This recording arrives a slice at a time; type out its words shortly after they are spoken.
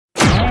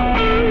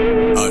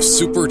A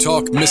Super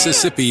Talk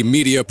Mississippi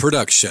media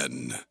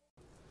production.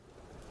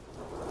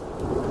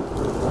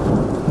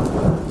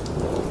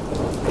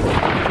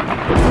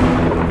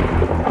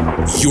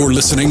 You're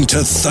listening to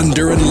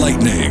Thunder and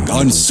Lightning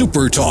on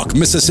Super Talk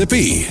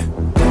Mississippi.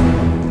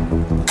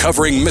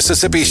 Covering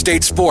Mississippi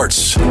State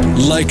sports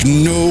like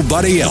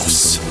nobody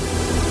else.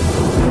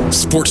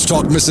 Sports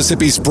Talk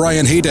Mississippi's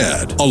Brian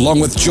Haydad, along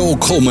with Joel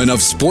Coleman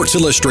of Sports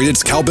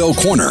Illustrated's Cowbell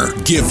Corner,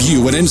 give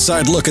you an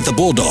inside look at the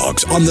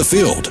Bulldogs on the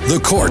field, the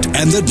court,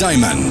 and the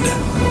diamond.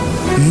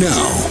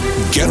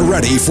 Now, get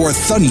ready for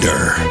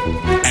Thunder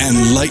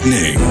and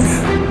Lightning.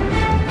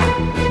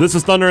 This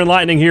is Thunder and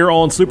Lightning here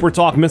on Super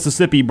Talk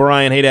Mississippi.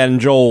 Brian Haydad and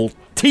Joel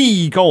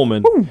T.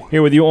 Coleman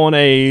here with you on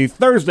a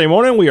Thursday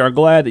morning. We are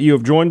glad that you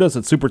have joined us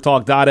at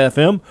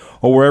supertalk.fm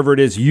or wherever it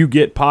is you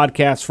get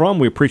podcasts from.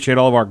 We appreciate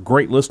all of our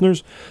great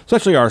listeners,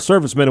 especially our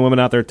servicemen and women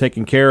out there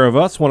taking care of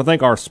us. Want to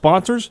thank our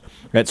sponsors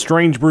at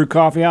Strange Brew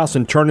Coffee House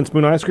and Churn and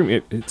Spoon Ice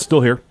Cream. It's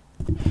still here.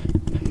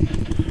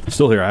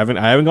 Still here. I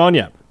haven't gone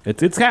yet.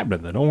 It's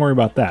happening, though. Don't worry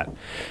about that.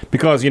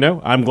 Because,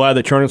 I'm glad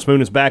that Churn and Spoon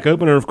is back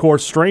open. And, of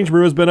course, Strange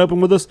Brew has been open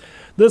with us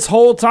this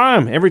whole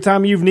time. Every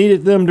time you've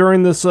needed them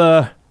during this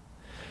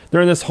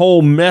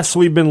whole mess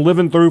we've been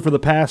living through for the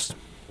past,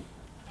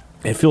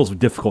 it feels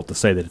difficult to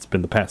say that it's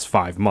been the past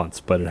 5 months,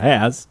 but it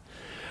has.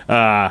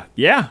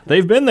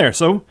 They've been there.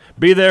 So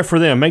be there for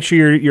them. Make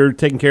sure you're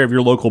taking care of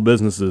your local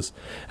businesses.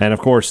 And, of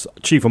course,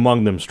 chief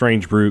among them,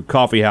 Strange Brew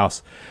Coffee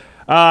House.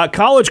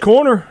 College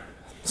Corner.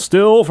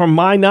 Still, from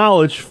my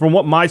knowledge, from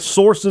what my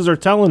sources are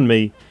telling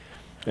me,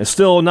 it's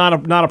still not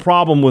a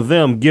problem with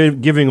them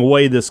giving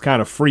away this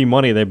kind of free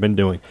money they've been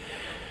doing.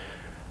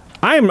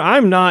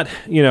 I'm not,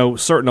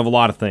 certain of a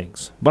lot of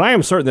things, but I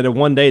am certain that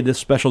one day this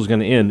special is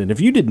going to end, and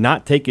if you did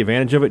not take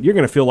advantage of it, you're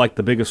going to feel like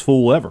the biggest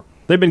fool ever.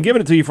 They've been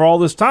giving it to you for all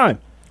this time.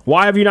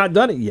 Why have you not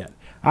done it yet?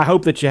 I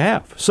hope that you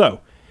have.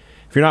 So,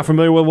 if you're not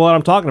familiar with what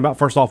I'm talking about,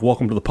 first off,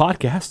 welcome to the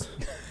podcast.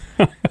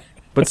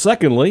 But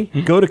secondly,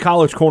 go to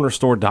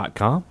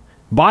collegecornerstore.com.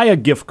 Buy a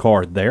gift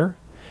card there,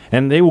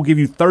 and they will give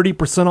you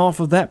 30% off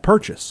of that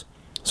purchase.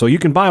 So you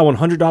can buy a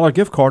 $100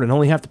 gift card and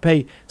only have to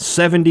pay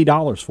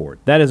 $70 for it.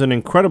 That is an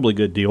incredibly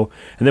good deal.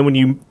 And then when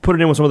you put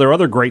it in with some of their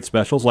other great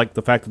specials, like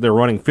the fact that they're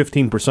running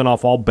 15%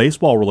 off all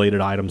baseball-related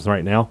items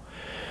right now,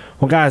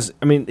 well, guys,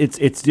 I mean,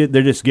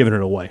 they're just giving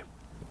it away.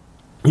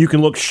 You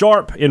can look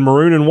sharp in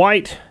maroon and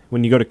white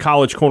when you go to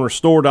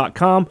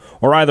collegecornerstore.com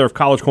or either of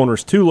College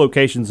Corner's 2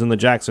 locations in the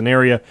Jackson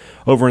area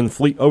over in by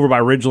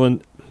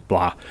Ridgeland.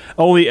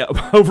 Only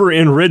over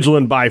in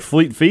Ridgeland by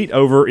Fleet Feet,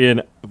 over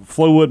in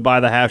Flowood by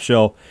the Half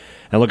Shell,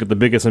 and look at the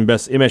biggest and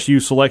best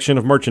MSU selection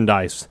of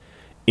merchandise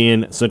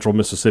in Central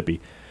Mississippi.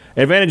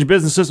 Advantage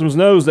Business Systems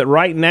knows that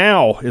right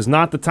now is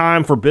not the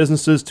time for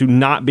businesses to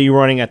not be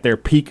running at their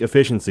peak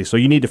efficiency. So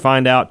you need to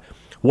find out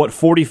what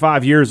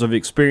 45 years of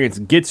experience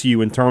gets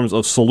you in terms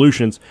of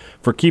solutions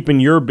for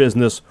keeping your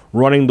business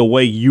running the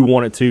way you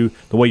want it to,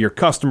 the way your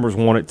customers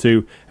want it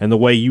to, and the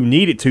way you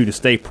need it to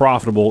stay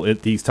profitable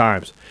at these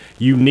times.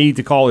 You need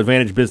to call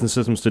Advantage Business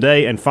Systems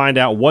today and find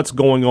out what's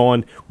going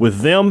on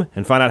with them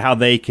and find out how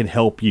they can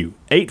help you.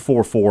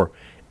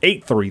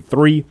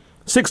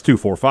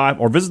 844-833-6245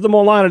 or visit them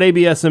online at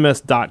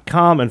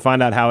absms.com and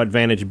find out how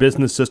Advantage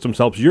Business Systems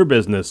helps your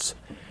business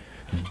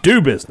do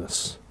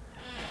business.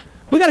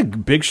 We got a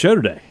big show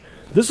today.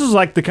 This is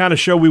like the kind of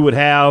show we would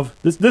have.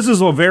 This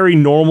is a very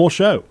normal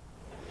show.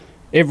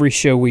 Every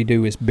show we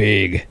do is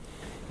big.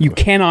 You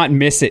cannot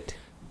miss it.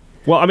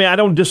 Well, I mean, I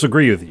don't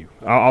disagree with you.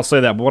 I'll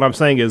say that. But what I'm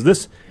saying is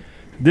this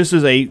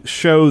is a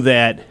show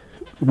that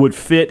would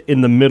fit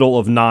in the middle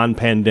of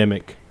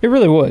non-pandemic. It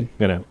really would.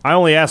 I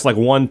only asked like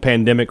one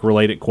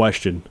pandemic-related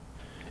question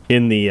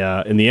in the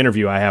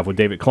interview I have with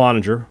David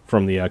Cloninger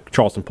from the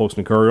Charleston Post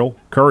and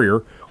Courier.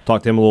 We'll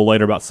talk to him a little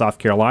later about South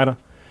Carolina.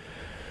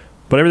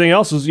 But everything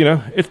else is,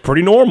 it's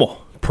pretty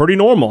normal. Pretty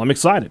normal. I'm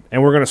excited.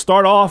 And we're going to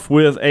start off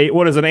with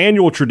what is an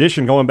annual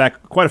tradition going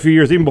back quite a few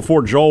years, even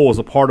before Joel was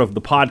a part of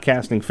the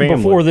podcasting family.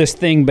 Before this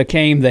thing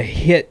became the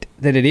hit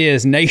that it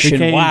is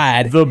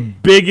nationwide. The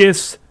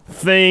biggest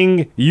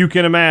thing you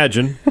can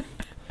imagine.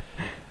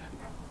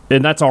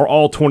 And that's our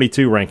all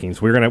 22 rankings.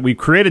 We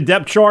create a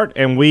depth chart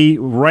and we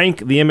rank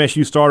the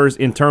MSU starters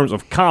in terms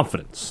of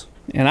confidence.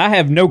 And I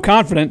have no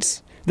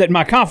confidence that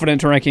my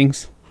confidence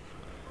rankings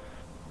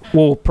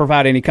will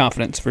provide any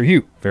confidence for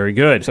you. Very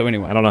good. So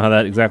anyway, I don't know how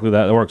that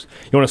works.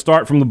 You want to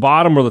start from the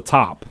bottom or the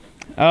top?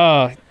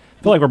 I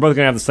feel like we're both going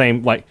to have the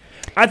same.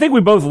 I think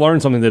we both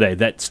learned something today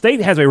that State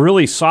has a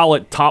really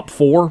solid top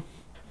 4,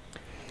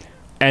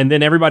 and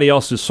then everybody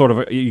else is sort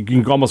of you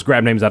can almost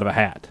grab names out of a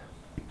hat.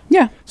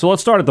 Yeah. So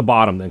let's start at the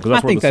bottom then, because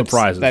that's where the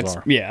surprises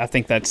are. Yeah, I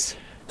think that's.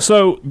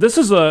 So this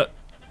is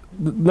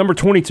number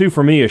 22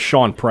 for me is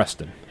Sean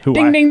Preston.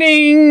 Ding, ding,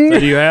 ding. So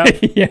do you have?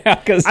 Yeah,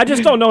 because I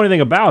just don't know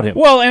anything about him.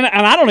 Well, and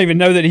I don't even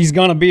know that he's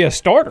going to be a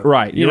starter.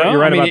 Right. You're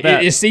right about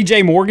that. Is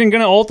C.J. Morgan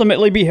going to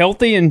ultimately be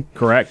healthy and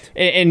correct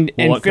and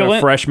fill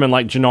a freshman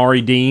like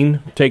Janari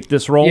Dean take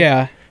this role?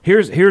 Yeah.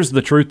 Here's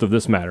the truth of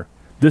this matter.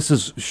 This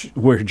is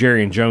where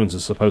Jerry and Jones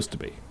is supposed to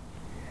be.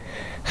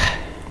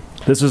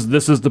 This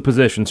is the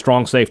position,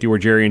 strong safety, where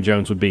Jerry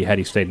Jones would be had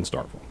he stayed in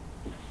Starkville.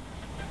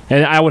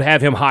 And I would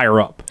have him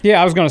higher up.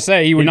 Yeah, I was going to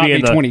say he would not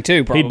be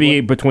 22, probably. He'd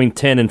be between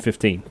 10 and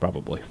 15,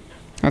 probably.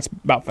 That's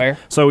about fair.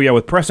 So, yeah,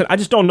 with Preston, I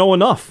just don't know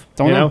enough.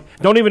 Don't know.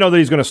 Don't even know that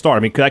he's going to start. I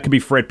mean, that could be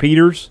Fred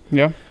Peters.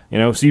 Yeah.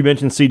 So you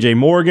mentioned C.J.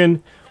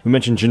 Morgan. We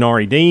mentioned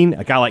Janari Dean.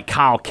 A guy like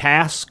Kyle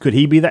Cass. Could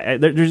he be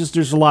that?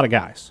 There's a lot of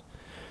guys.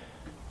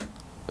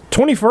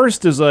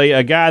 21st is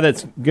a guy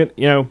that's good,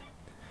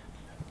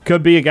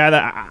 could be a guy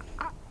that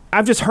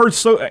I've just heard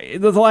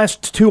the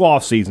last 2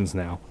 off seasons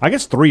now. I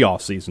guess 3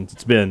 off seasons.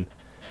 It's been,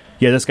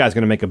 this guy's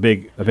going to make a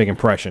big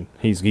impression.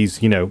 He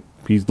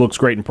looks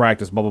great in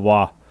practice, blah blah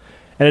blah,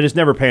 and it just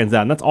never pans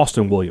out. And that's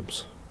Austin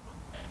Williams.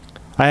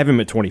 I have him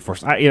at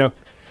 21st.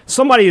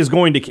 Somebody is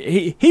going to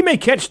he may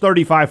catch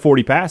 35,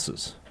 40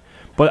 passes,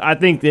 but I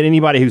think that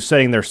anybody who's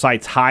setting their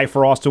sights high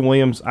for Austin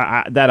Williams,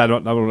 I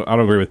don't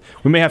agree with.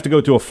 We may have to go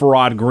to a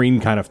Farrod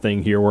Green kind of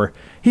thing here, where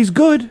he's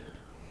good.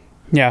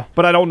 Yeah,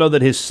 but I don't know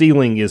that his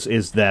ceiling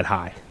is that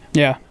high.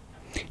 Yeah,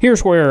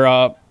 here's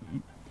where,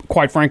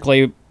 quite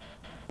frankly,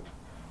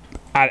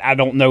 I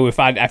don't know if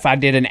I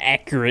did an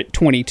accurate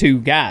 22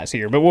 guys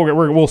here, but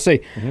we'll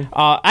see. Mm-hmm.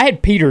 I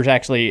had Peters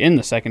actually in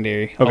the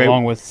secondary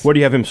along with. Where do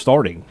you have him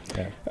starting?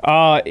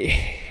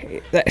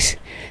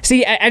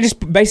 See, I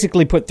just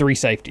basically put 3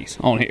 safeties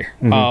on here,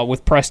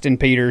 with Preston,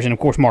 Peters, and of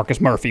course Marcus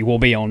Murphy will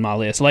be on my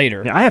list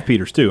later. Yeah, I have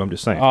Peters too. I'm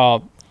just saying.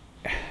 I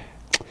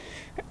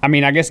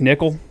mean, I guess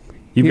nickel.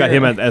 You've got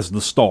him as the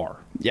star.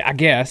 Yeah, I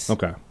guess.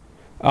 Okay.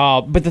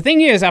 But the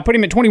thing is, I put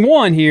him at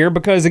 21 here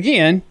because,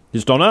 again,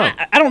 just don't know.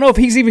 I don't know if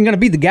he's even going to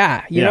be the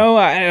guy. You know,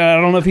 I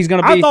don't know if he's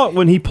going to be. I thought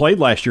when he played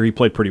last year, he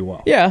played pretty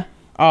well. Yeah.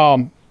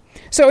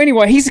 So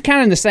anyway, he's kind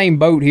of in the same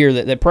boat here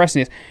that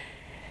Preston is.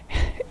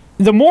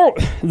 The more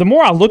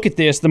I look at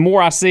this, the more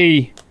I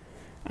see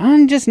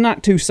I'm just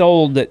not too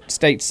sold that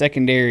State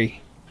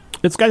secondary.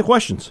 It's got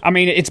questions. I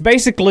mean, it's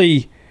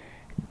basically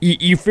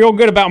you feel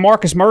good about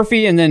Marcus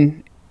Murphy, and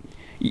then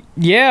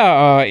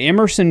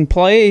Emerson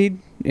played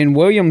and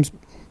Williams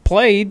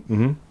played.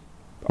 Mm-hmm.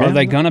 Are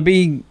they going to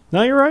be?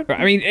 No, you're right.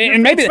 I mean,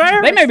 and maybe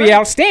they may be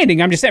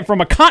outstanding. I'm just saying,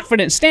 from a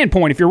confidence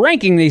standpoint, if you're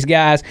ranking these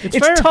guys,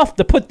 it's tough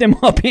to put them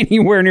up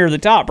anywhere near the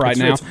top right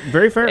now. It's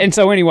very fair. And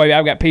so, anyway,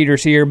 I've got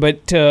Peters here,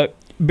 but to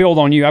build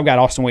on you, I've got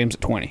Austin Williams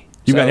at 20.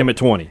 You got him at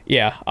 20.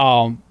 Yeah.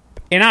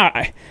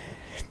 And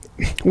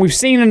we've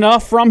seen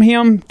enough from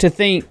him to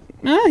think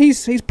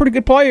he's a pretty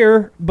good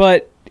player,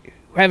 but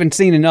we haven't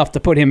seen enough to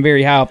put him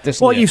very high up this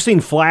list. Well, you've seen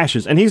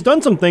flashes, and he's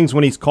done some things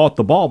when he's caught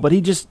the ball, but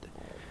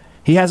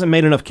he hasn't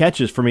made enough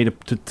catches for me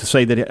to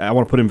say that I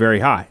want to put him very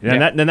high.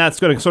 And that's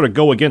going to sort of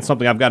go against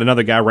something. I've got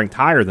another guy ranked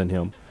higher than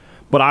him,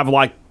 but I've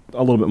liked a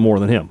little bit more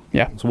than him.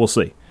 Yeah. So we'll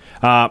see.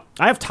 I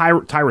have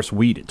Tyrus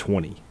Wheat at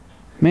 20.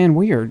 Man,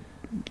 we are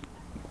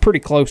pretty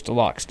close to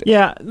lockstep.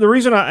 Yeah, the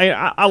reason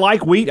I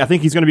like Wheat, I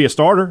think he's going to be a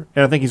starter,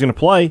 and I think he's going to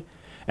play.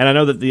 And I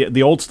know that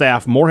the old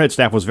staff, Moorhead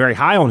staff, was very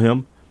high on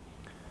him.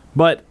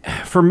 But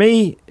for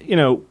me,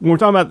 when we're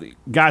talking about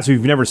guys who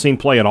you've never seen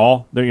play at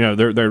all,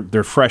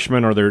 they're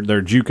freshmen or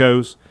they're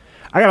JUCOs.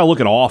 I got to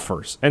look at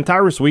offers, and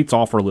Tyrus Wheat's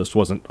offer list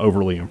wasn't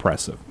overly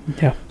impressive.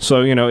 Yeah.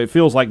 So it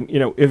feels like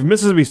if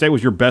Mississippi State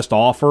was your best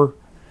offer,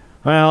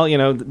 well,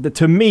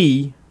 to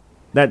me,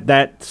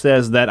 that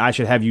says that I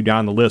should have you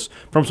down the list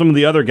from some of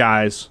the other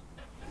guys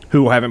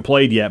who haven't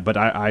played yet, but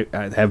I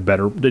have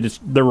better.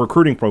 Their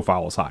recruiting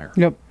profile is higher.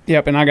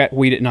 Yep. And I got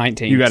Wheat at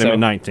 19. You got him at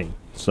 19.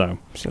 So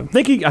I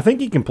think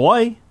he can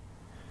play.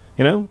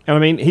 And I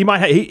mean,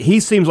 he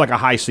seems like a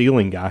high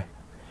ceiling guy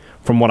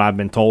from what I've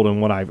been told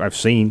and what I've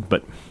seen,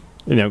 but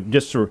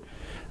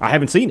I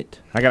haven't seen it.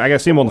 I got to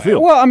see him on the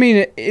field. Well, I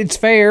mean, it's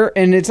fair,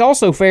 and it's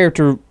also fair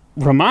to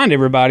remind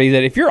everybody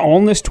that if you're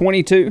on this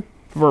 22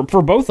 for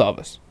both of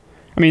us,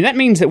 I mean, that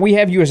means that we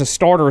have you as a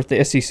starter at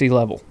the SEC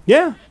level.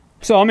 Yeah.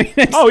 So I mean,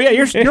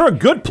 you're a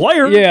good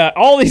player. Yeah.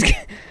 All these.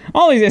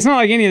 It's not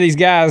like any of these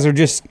guys are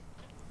just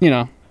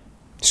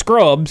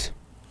scrubs.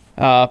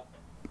 But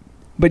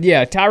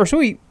yeah, Tyrus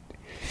Wheat,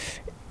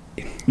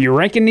 you're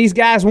ranking these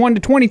guys 1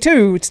 to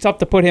 22. It's tough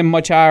to put him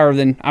much higher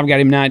than I've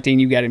got him 19.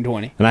 You got him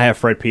 20. And I have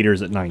Fred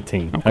Peters at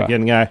 19. Okay.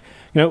 Again, guy,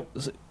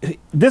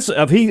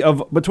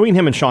 between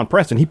him and Sean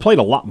Preston, he played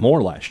a lot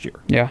more last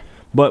year. Yeah,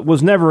 but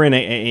was never in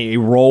a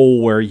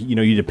role where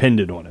you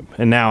depended on him.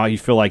 And now you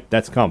feel like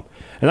that's come.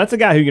 And that's a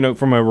guy who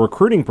from a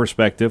recruiting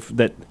perspective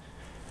that.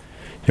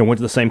 Went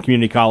to the same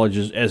community college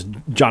as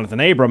Jonathan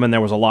Abram, and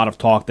there was a lot of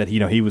talk that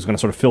he was going to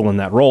sort of fill in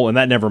that role, and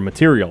that never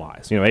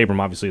materialized.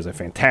 Abram obviously is a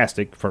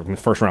fantastic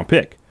first-round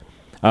pick.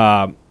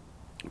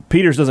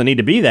 Peters doesn't need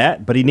to be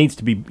that, but he needs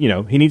to be.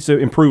 He needs to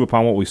improve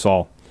upon what we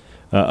saw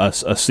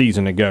a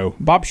season ago.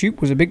 Bob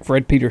Shoup was a big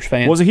Fred Peters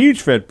fan. Was a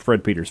huge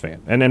Fred Peters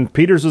fan, and then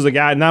Peters is a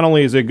guy. Not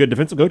only is he a good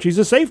defensive coach, he's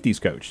a safeties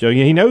coach. So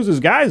he knows his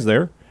guys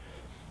there.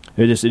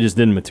 It just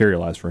didn't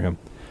materialize for him.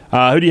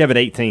 Who do you have at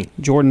 18?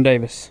 Jordan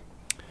Davis.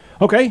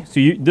 Okay, so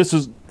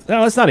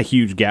that's not a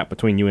huge gap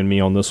between you and me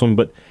on this one,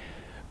 but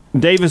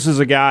Davis is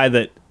a guy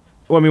that,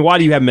 why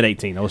do you have him at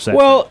 18?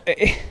 Well,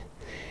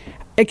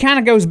 it kind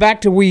of goes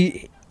back to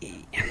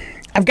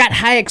I've got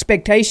high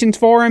expectations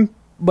for him,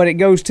 but it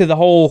goes to the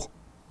whole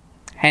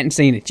hadn't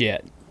seen it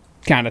yet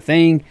kind of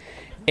thing.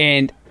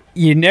 And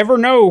you never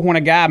know when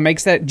a guy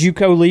makes that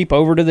JUCO leap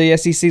over to the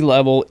SEC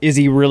level, is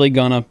he really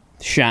going to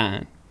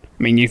shine?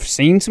 I mean, you've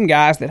seen some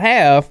guys that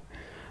have,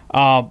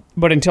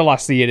 but until I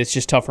see it, it's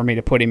just tough for me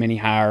to put him any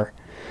higher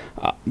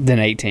than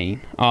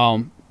 18.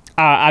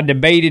 I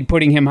debated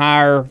putting him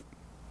higher.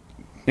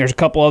 There's a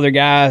couple other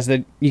guys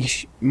that you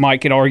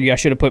could argue I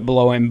should have put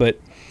below him, but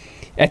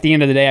at the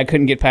end of the day, I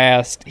couldn't get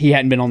past. He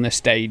hadn't been on this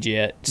stage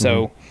yet.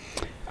 So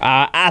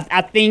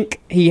I think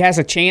he has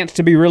a chance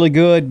to be really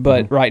good,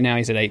 but right now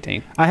he's at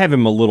 18. I have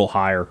him a little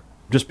higher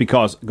just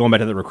because, going back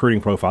to the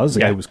recruiting profile, this is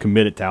a guy who was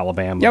committed to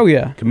Alabama. Oh,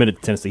 yeah. Committed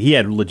to Tennessee. He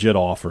had legit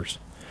offers.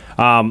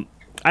 I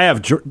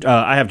have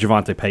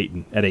Javonte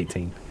Payton at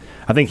 18.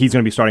 I think he's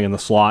going to be starting in the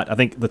slot. I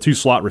think the two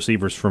slot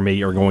receivers for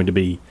me are going to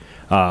be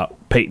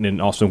Peyton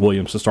and Austin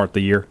Williams to start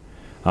the year.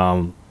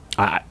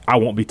 I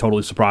won't be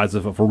totally surprised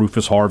if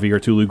Rufus Harvey or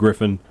Tulu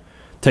Griffin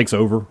takes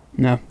over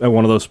at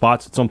one of those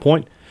spots at some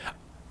point.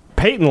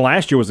 Peyton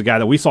last year was the guy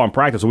that we saw in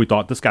practice and we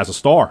thought, this guy's a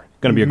star,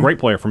 going to be a great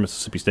player for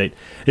Mississippi State.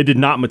 It did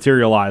not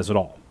materialize at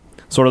all.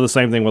 Sort of the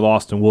same thing with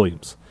Austin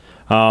Williams.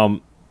 I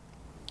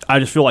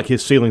just feel like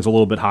his ceiling's a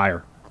little bit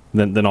higher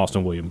than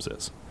Austin Williams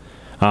is.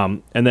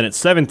 And then at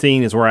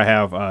 17 is where I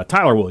have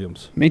Tyler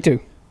Williams. Me too.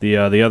 The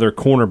other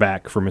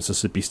cornerback for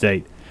Mississippi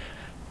State.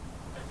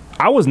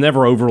 I was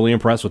never overly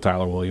impressed with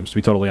Tyler Williams, to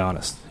be totally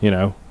honest.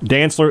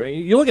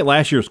 Dantzler, you look at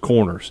last year's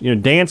corners,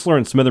 Dantzler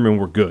and Smitherman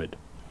were good.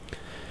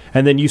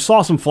 And then you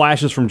saw some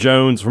flashes from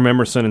Jones, from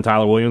Emerson, and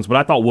Tyler Williams, but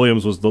I thought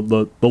Williams was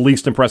the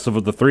least impressive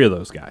of the three of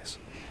those guys.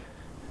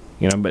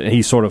 But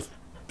he's sort of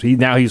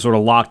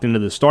locked into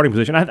the starting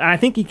position. I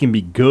think he can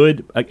be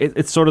good.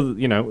 It's sort of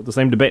the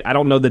same debate. I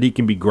don't know that he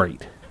can be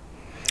great.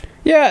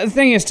 Yeah, the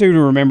thing is too to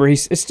remember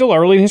it's still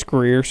early in his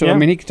career, so I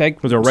mean he could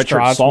take. Was a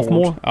redshirt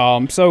sophomore?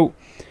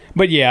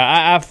 But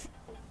yeah,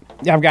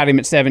 I've got him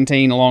at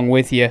 17 along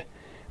with you,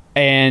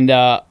 and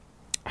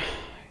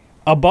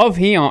above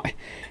him.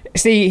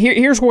 See,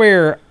 here's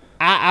where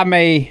I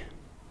may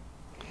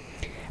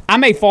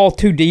fall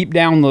too deep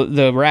down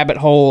the rabbit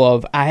hole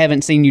of I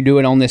haven't seen you do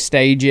it on this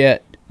stage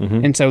yet,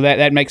 and so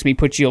that makes me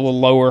put you a little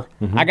lower.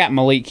 I got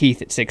Malik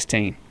Heath at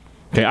 16.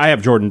 Okay, I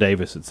have Jordan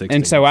Davis at 16.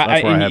 And so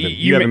that's where I have him.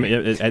 You have him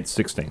at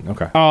 16.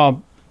 Okay.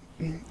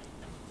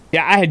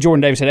 Yeah, I had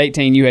Jordan Davis at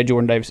 18. You had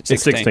Jordan Davis at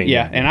 16. 16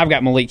 yeah, and I've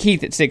got Malik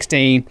Heath at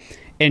 16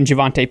 and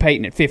Javonte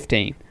Payton at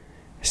 15.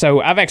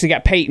 So I've actually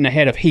got Payton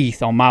ahead of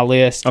Heath on my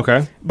list.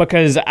 Okay.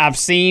 Because I've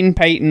seen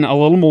Payton a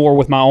little more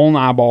with my own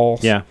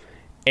eyeballs. Yeah.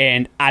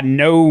 And I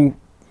know,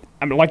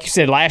 like you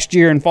said, last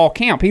year in fall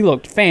camp, he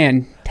looked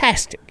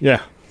fantastic.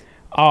 Yeah.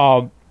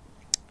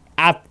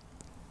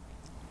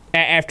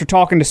 After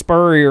talking to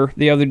Spurrier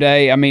the other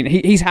day, I mean,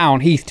 he's high on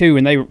Heath too,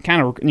 and they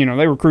kind of,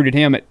 they recruited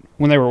him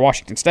when they were at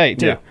Washington State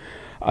too.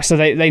 Yeah. So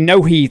they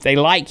know Heath, they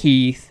like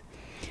Heath.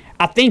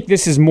 I think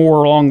this is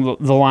more along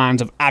the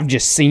lines of I've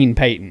just seen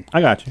Payton.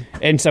 I got you.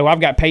 And so I've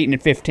got Payton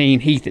at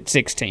 15, Heath at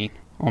 16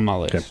 on my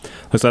list. Okay.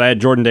 Looks like I had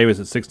Jordan Davis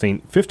at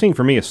 16. 15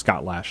 for me is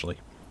Scott Lashley.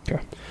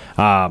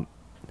 Okay.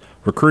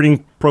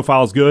 Recruiting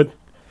profile is good.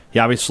 He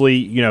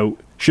obviously,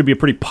 should be a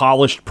pretty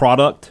polished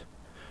product.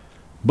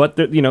 But,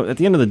 at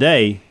the end of the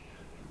day,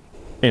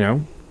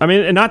 and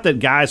not that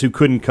guys who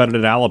couldn't cut it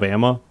at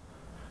Alabama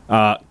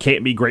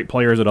can't be great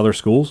players at other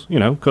schools,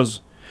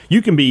 because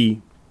you can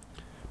be.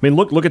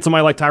 Look at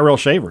somebody like Tyrell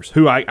Shavers,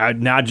 who I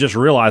now just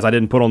realized I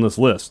didn't put on this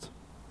list.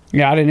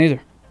 Yeah, I didn't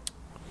either.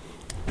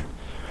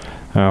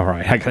 All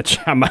right,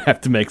 I might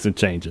have to make some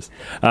changes.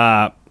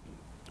 I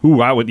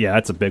would. Yeah,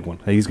 that's a big one.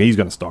 He's going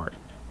to start.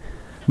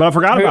 But I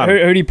forgot about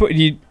him. Who do you put?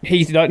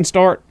 Heath doesn't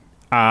start?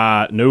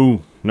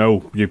 No.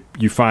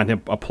 You find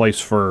him a place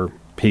for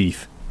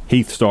Heath.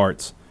 Heath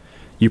starts.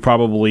 You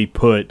might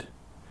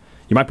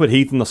put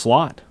Heath in the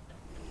slot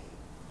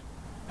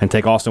and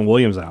take Austin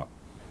Williams out.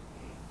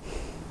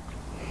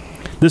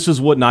 This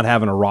is what not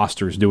having a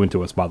roster is doing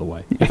to us, by the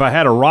way. If I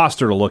had a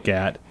roster to look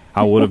at,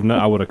 I would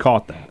have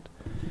caught that.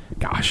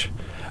 Gosh.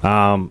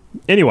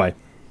 Anyway,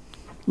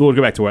 we'll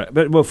go back to it.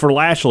 But for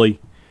Lashley,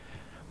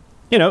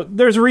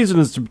 there's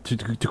reasons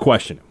to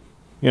question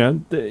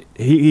him.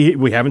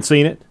 We haven't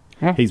seen it.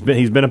 Yeah. He's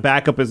been a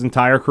backup his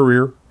entire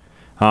career.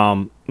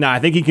 Now I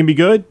think he can be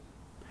good.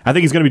 I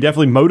think he's going to be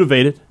definitely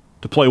motivated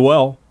to play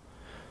well,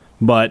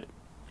 but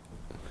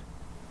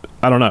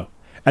I don't know.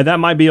 And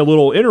that might be a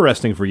little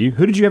interesting for you.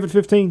 Who did you have at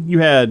 15? You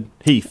had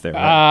Heath there.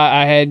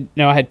 Right?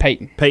 I had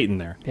Payton. Payton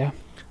there. Yeah.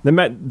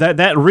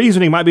 That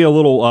reasoning might be a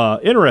little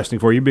interesting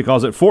for you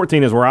because at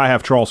 14 is where I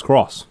have Charles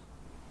Cross.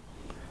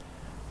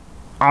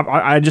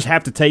 I just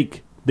have to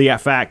take the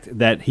fact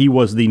that he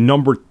was the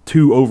number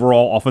 2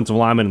 overall offensive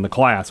lineman in the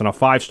class and a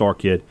 5-star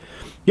kid.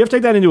 You have to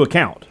take that into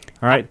account.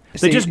 All right,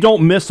 they just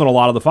don't miss on a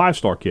lot of the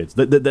 5-star kids.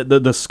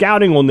 The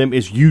scouting on them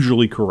is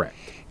usually correct.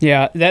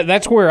 Yeah,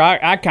 that's where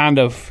I kind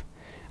of.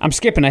 I'm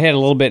skipping ahead a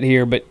little bit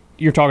here, but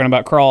you're talking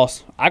about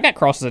Cross. I've got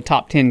Cross as a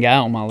top 10 guy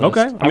on my list.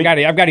 Okay.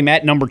 I've got him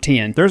at number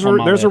 10. There's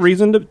a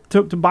reason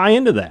to buy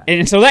into that.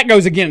 And so that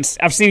goes against.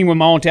 I've seen him with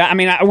my own team. I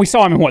mean, we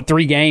saw him in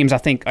 3 games, I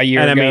think, a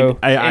year ago.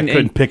 I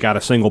couldn't pick out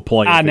a single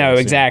play. I know,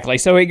 exactly.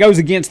 So it goes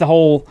against the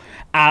whole.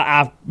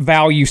 I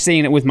value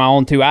seeing it with my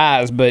own 2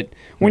 eyes, but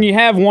when you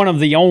have one of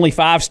the only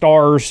 5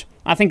 stars,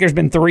 I think there's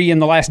been 3 in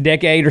the last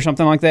decade or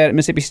something like that at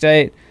Mississippi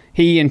State.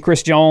 He and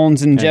Chris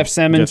Jones and Jeff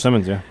Simmons. Jeff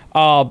Simmons, yeah.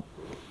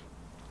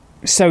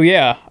 So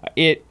yeah,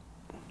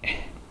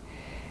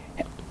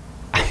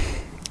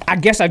 I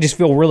guess I just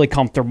feel really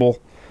comfortable.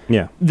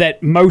 Yeah.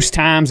 That most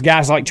times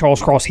guys like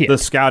Charles Cross hit. The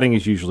scouting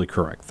is usually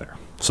correct there.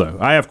 So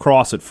I have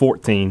Cross at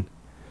 14.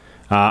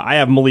 I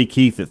have Malik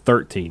Heath at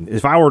 13.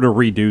 If I were to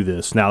redo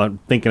this, now that I'm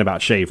thinking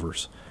about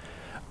Shavers,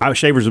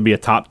 Shavers would be a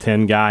top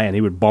 10 guy, and he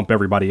would bump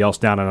everybody else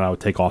down, and I would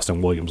take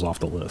Austin Williams off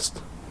the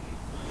list.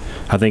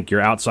 I think you're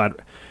outside.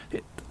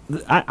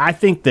 I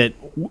think that,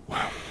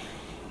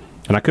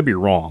 and I could be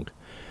wrong,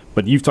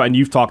 but you've talked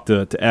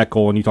to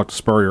Eckel and you talked to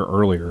Spurrier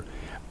earlier.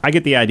 I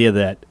get the idea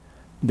that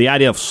the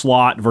idea of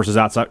slot versus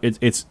outside,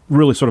 it's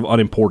really sort of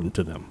unimportant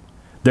to them.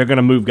 They're going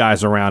to move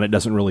guys around. It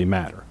doesn't really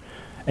matter.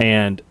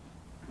 And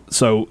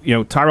so,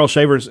 Tyrell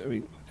Shavers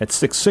at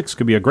 6'6"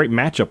 could be a great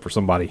matchup for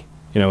somebody,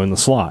 in the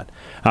slot.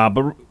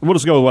 But we'll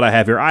just go with what I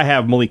have here. I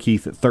have Malik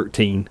Heath at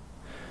 13.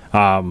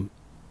 I'll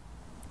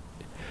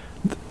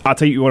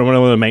tell you one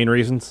of the main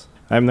reasons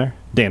I have him there.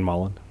 Dan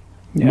Mullen.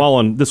 Yeah.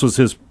 Mullen, this was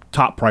his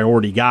top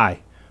priority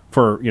guy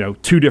for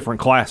 2 different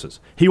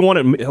classes. He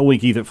wanted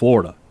Malik Heath at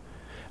Florida.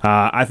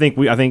 I think,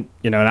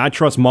 and I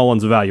trust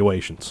Mullen's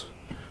evaluations.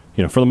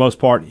 For the most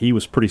part, he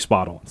was pretty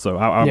spot on. So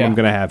I'm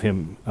going to have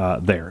him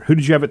there. Who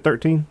did you have at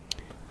 13?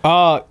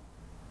 I've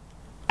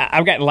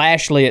got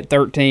Lashley at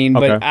 13,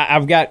 but okay.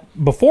 I've got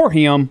before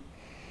him.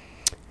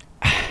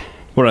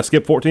 What, did I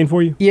skip 14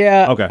 for you?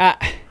 Yeah. Okay.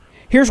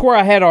 Here's where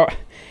I had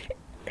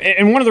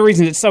and one of the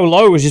reasons it's so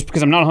low is just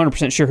because I'm not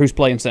 100% sure who's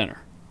playing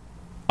center.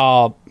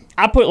 I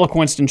put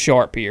LaQuinston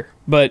Sharp here,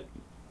 but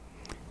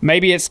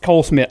maybe it's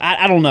Cole Smith.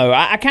 I don't know.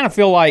 I kind of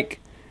feel like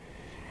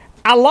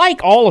I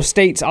like all of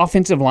State's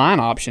offensive line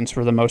options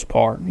for the most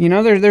part.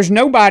 There's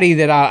nobody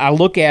that I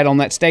look at on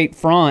that State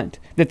front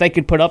that they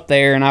could put up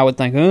there, and I would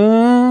think, I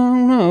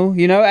don't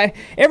know.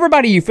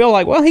 Everybody you feel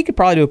like, well, he could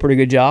probably do a pretty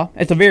good job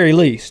at the very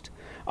least.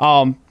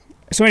 So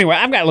anyway,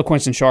 I've got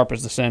LaQuinston Sharp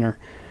as the center.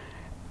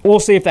 We'll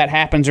see if that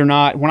happens or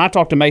not. When I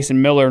talked to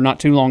Mason Miller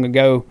not too long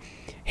ago,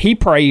 he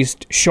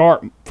praised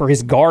Sharp for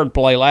his guard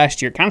play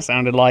last year. It kind of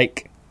sounded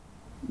like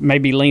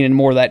maybe leaning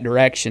more that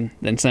direction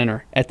than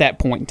center at that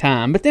point in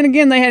time. But then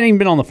again, they hadn't even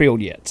been on the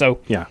field yet. So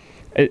yeah,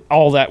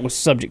 all that was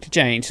subject to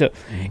change. So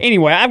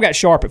anyway, I've got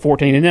Sharp at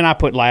 14, and then I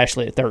put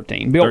Lashley at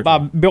 13. Built by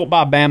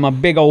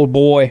Bama, big old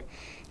boy.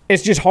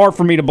 It's just hard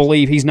for me to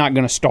believe he's not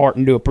going to start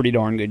and do a pretty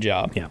darn good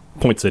job. Yeah,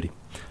 Point City.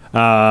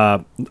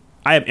 I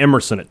have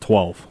Emerson at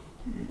 12.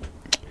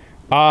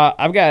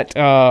 I've got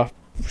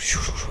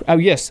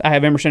yes, I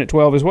have Emerson at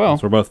 12 as well.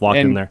 So we're both locked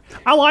in there.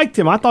 I liked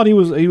him. I thought he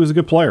was a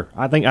good player.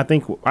 I think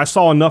I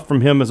saw enough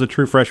from him as a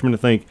true freshman to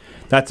think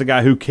that's a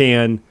guy who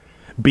can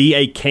be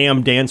a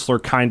Cam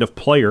Dantzler kind of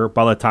player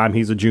by the time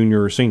he's a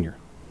junior or senior.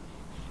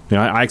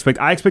 I expect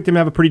him to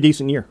have a pretty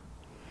decent year.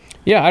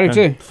 Yeah, I do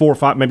too. 4 or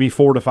 5, maybe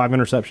 4 to 5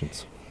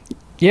 interceptions.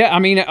 Yeah, I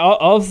mean,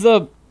 of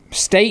the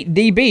State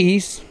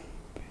DBs,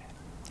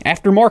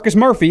 after Marcus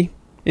Murphy,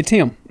 it's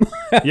him.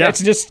 Yeah.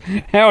 That's just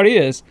how it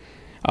is.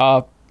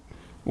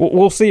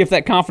 We'll see if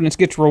that confidence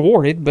gets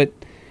rewarded, but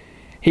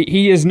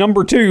he is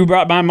number 2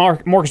 by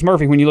Marcus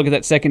Murphy when you look at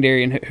that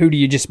secondary, and who do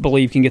you just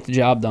believe can get the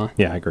job done?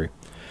 Yeah, I agree.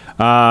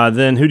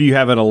 Then who do you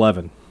have at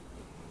 11?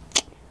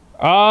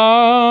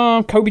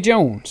 Kobe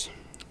Jones.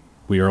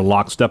 We are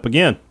lockstep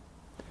again.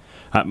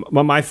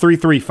 My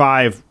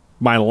 3-3-5,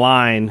 my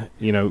line,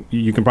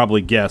 you can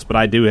probably guess, but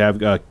I do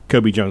have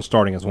Kobe Jones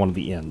starting as one of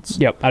the ends.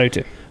 Yep, I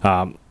do too.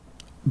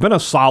 Been a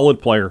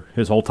solid player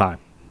his whole time,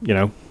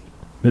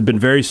 Had been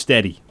very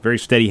steady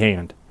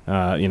hand.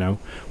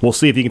 We'll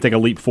see if he can take a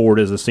leap forward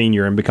as a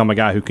senior and become a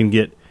guy who can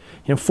get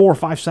 4 or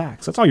 5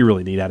 sacks. That's all you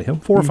really need out of him,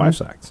 4 or 5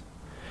 sacks.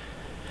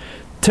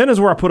 10 is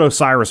where I put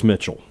Osiris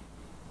Mitchell.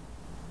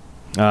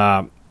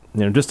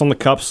 Just on the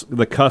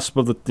cusp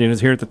of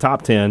here at the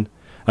top 10.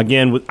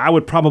 Again,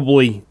 I'd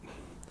probably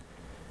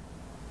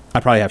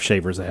have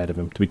Shavers ahead of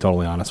him, to be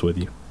totally honest with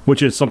you,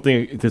 which is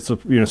something that's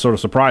sort of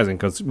surprising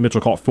because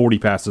Mitchell caught 40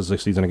 passes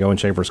this season ago and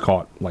Shavers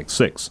caught like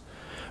 6.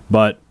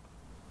 But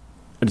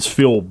I just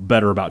feel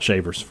better about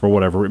Shavers for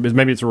whatever.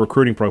 Maybe it's a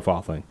recruiting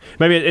profile thing.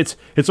 Maybe it's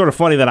sort of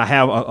funny that I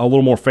have a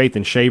little more faith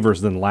in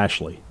Shavers than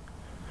Lashley.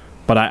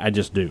 But I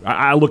just do.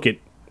 I look at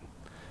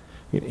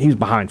he's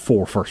behind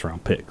 4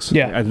 first-round picks.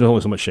 Yeah. There's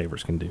only so much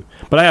Shavers can do.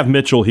 But I have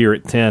Mitchell here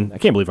at 10. I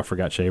can't believe I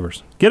forgot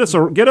Shavers. Get us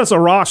a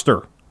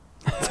roster.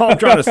 That's all I'm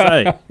trying to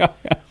say.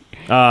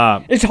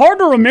 It's hard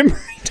to remember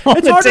on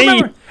the team.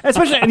 Remember,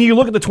 especially, and you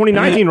look at the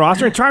 2019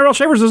 roster, and Tyrell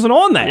Shavers isn't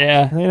on that.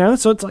 Yeah.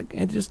 So it's like,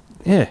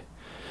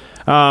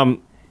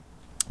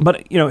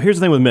 but, here's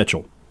the thing with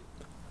Mitchell.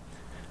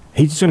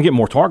 He's just going to get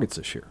more targets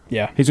this year.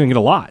 Yeah. He's going to get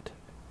a lot.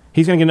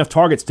 he's going to get enough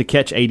targets to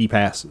catch 80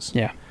 passes.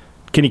 Yeah.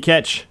 Can he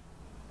catch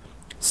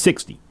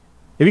 60?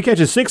 If he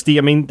catches 60,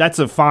 I mean, that's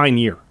a fine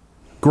year.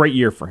 Great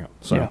year for him.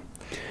 So. Yeah.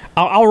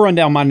 I'll run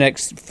down my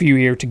next few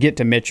here to get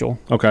to Mitchell.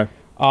 Okay.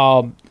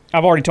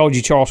 I've already told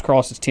you Charles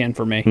Cross is 10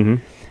 for me. Mm-hmm.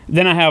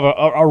 Then I have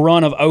a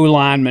run of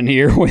O-linemen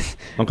here with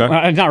Okay.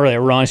 It's not really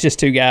a run, it's just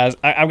two guys.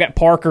 I've got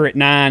Parker at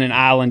 9 and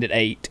Island at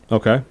 8.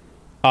 Okay.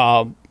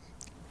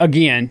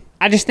 Again,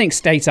 I just think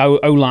State's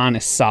O-line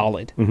is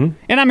solid. Mm-hmm.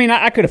 And, I mean,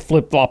 I could have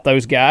flip-flopped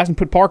those guys and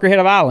put Parker ahead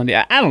of Island.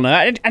 I don't know.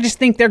 I just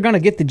think they're going to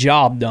get the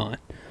job done.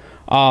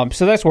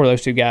 So that's where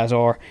those two guys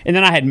are. And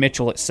then I had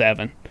Mitchell at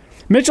 7.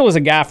 Mitchell is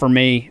a guy for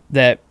me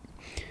that,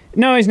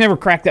 no, he's never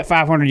cracked that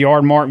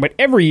 500-yard mark, but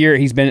every year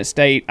he's been at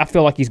State, I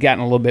feel like he's gotten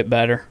a little bit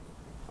better.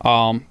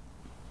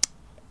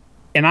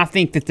 And I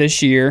think that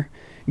this year,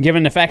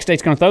 given the fact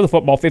State's going to throw the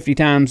football 50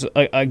 times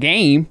a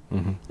game,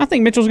 I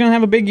think Mitchell's going to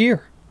have a big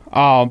year.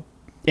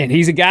 And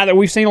he's a guy that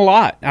we've seen a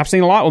lot. I've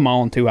seen a lot with my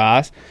own two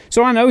eyes.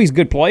 So I know he's a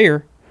good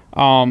player.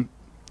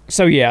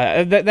 So,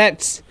 yeah,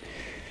 that's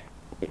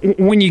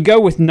when you go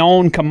with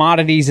known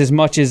commodities as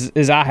much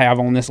as I have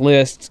on this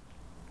list,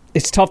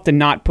 it's tough to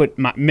not put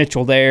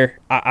Mitchell there.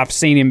 I've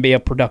seen him be a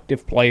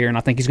productive player, and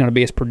I think he's going to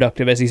be as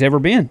productive as he's ever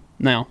been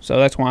now. So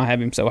that's why I have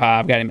him so high.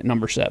 I've got him at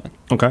number 7.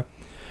 Okay.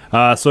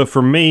 So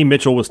for me,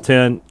 Mitchell was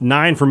 10.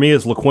 9 for me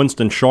is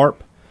LaQuinston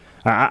Sharp.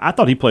 I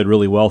thought he played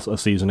really well a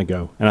season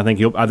ago, and I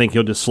think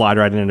he'll just slide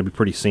right in and be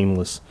pretty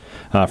seamless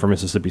for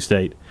Mississippi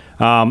State.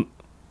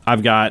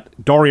 I've got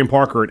Darian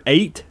Parker at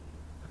 8.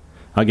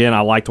 Again, I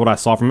liked what I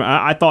saw from him.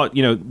 I thought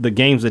the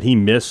games that he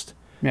missed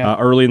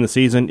early in the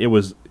season, it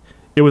was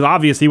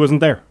obvious he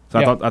wasn't there.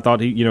 So I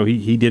thought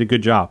he did a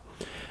good job.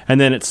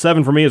 And then at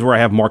 7 for me is where I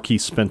have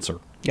Marquise Spencer.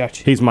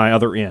 Gotcha. He's my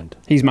other end.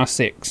 He's my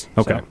 6.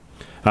 Okay. So.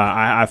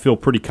 I feel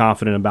pretty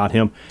confident about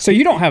him. So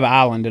you don't have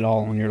Island at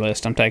all on your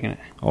list. I'm taking it.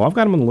 Oh, I've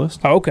got him on the list.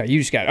 Oh, okay. You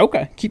just got it.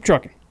 Okay. Keep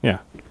trucking. Yeah.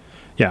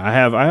 I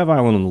have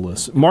Island on the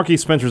list.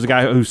 Marquise Spencer's a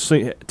guy who,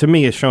 to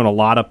me, has shown a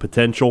lot of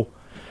potential.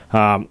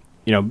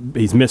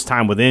 He's missed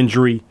time with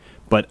injury,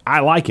 but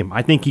I like him.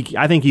 I think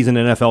he's an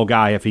NFL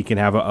guy if he can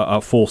have a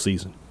full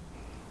season.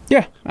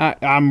 Yeah,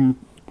 I'm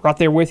right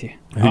there with you.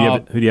 Who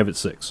do you have at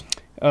 6?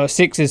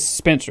 6 is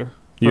Spencer.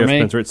 You have me.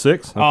 Spencer at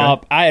 6?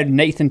 Okay. I had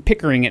Nathan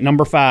Pickering at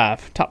number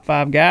 5. Top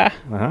 5 guy.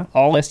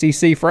 All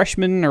SEC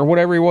freshman or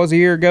whatever he was a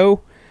year ago.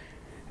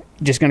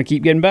 Just going to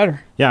keep getting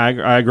better. Yeah,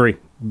 I agree.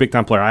 Big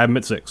time player. I have him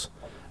at 6.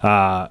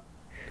 Not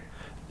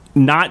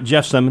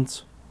Jeff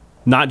Simmons,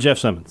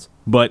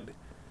 but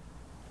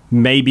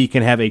maybe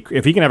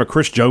if he can have a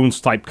Chris Jones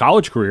type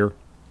college career,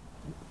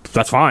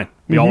 that's fine.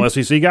 The all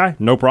SEC guy,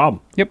 no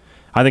problem. Yep.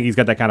 I think he's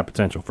got that kind of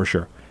potential for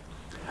sure.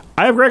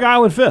 I have Greg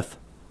Island 5th.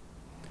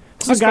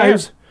 This is a guy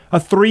who's a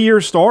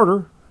 3-year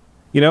starter,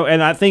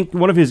 and I think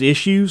one of his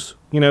issues,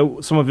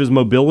 some of his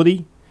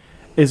mobility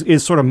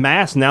is sort of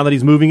masked now that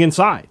he's moving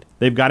inside.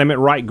 They've got him at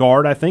right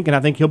guard, I think, and I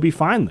think he'll be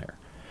fine there.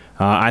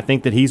 I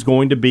think that he's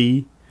going to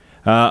be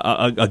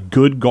a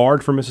good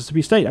guard for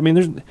Mississippi State. I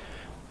mean,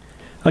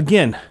 I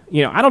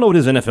don't know what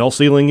his NFL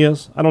ceiling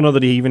is. I don't know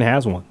that he even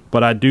has one,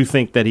 but I do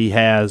think that he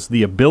has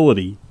the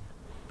ability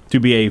to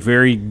be a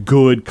very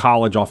good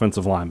college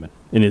offensive lineman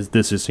in his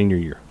senior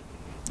year.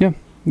 Yeah.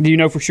 Do you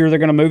know for sure they're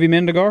going to move him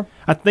into guard?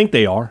 I think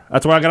they are.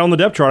 That's why I got on the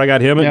depth chart. I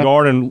got him at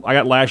guard, and I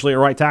got Lashley at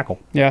right tackle.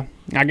 Yeah.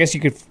 I guess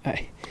you could.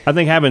 I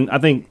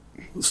think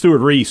Stuart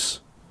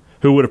Reese,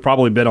 who would have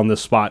probably been on this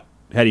spot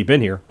had he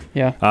been here.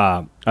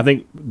 Yeah. I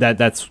think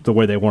that's the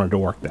way they wanted to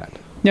work that.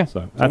 Yeah.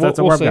 So that's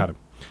where I've got him.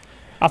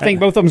 I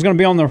think both of them's going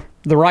to be on the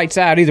right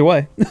side either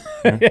way.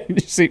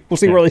 We'll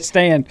see where they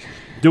stand.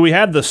 Do we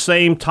have the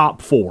same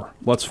top 4?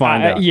 Let's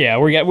find out. Yeah,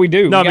 we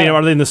do. No,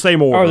 are they in the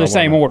same order? Oh, the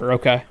same order.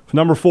 Okay.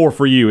 Number 4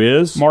 for you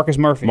is Marcus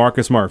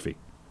Murphy.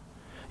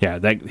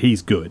 Yeah,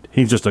 he's good.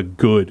 He's just a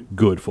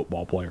good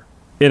football player,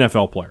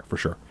 NFL player for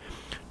sure.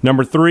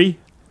 Number 3,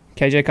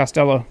 KJ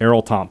Costello.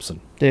 Errol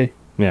Thompson. Dude.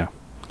 Yeah,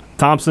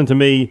 Thompson to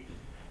me,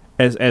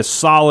 as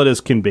solid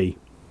as can be,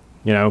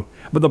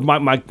 But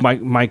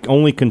my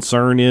only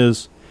concern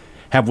is,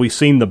 have we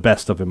seen the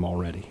best of him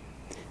already?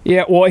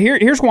 Yeah, well,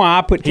 here's why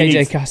I put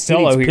KJ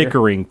Costello he needs here.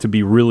 Pickering to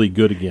be really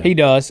good again. He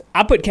does.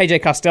 I put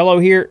KJ Costello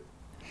here,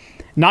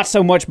 not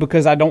so much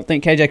because I don't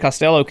think KJ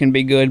Costello can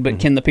be good, but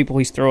can the people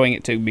he's throwing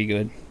it to be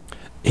good?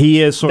 He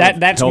is sort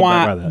of that's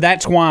why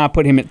that's why I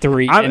put him at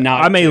 3 and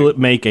not I may 2.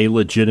 make a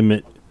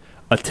legitimate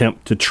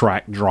attempt to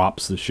track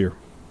drops this year.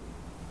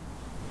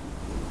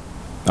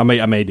 I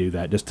may do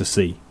that just to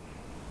see.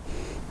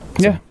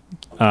 Yeah.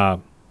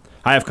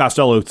 I have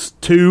Costello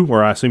 2,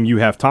 where I assume you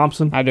have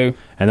Thompson. I do.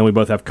 And then we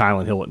both have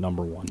Kylan Hill at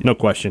number 1. No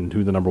question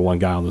who the number 1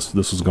 guy on this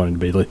is going to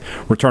be.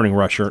 Returning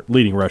rusher,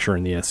 leading rusher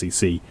in the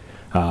SEC.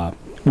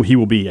 He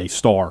will be a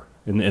star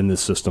in this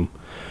system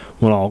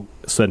when all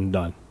is said and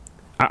done.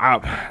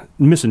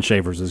 Missing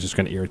Shavers is just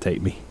going to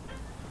irritate me.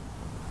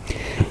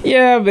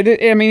 Yeah, but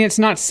it's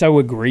not so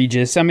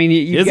egregious. I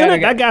mean,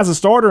 that guy's a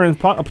starter and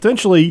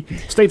potentially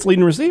State's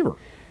leading receiver.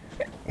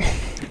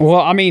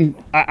 Well, I mean,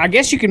 I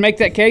guess you could make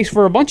that case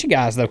for a bunch of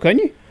guys, though, couldn't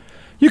you?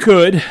 You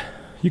could.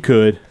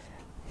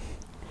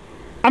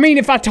 I mean,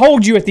 if I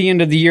told you at the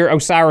end of the year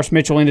Osiris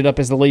Mitchell ended up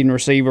as the leading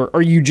receiver,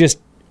 are you just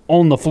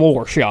on the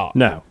floor shocked?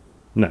 No,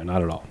 not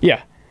at all.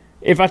 Yeah.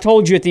 If I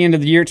told you at the end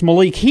of the year it's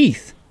Malik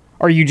Heath,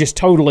 are you just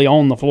totally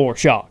on the floor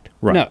shocked?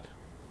 Right.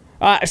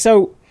 No.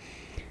 So,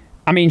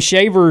 I mean,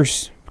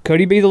 Shavers, could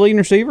he be the leading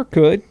receiver?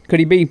 Could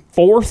he be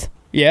fourth?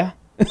 Yeah.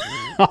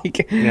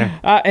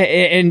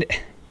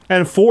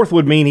 And fourth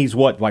would mean he's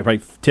what,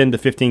 like 10 to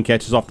 15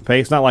 catches off the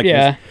pace. Not like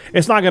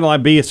it's not going to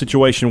be a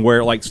situation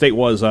where like State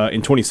was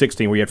in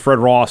 2016, where you had Fred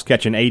Ross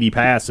catching 80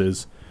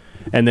 passes,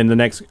 and then the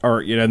next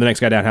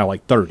guy down had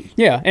like 30.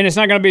 Yeah, and it's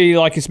not going to be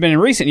like it's been in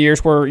recent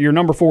years where your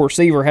number 4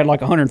 receiver had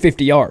like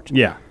 150 yards.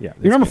 Yeah. Your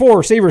number 4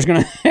 receiver is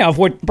going to have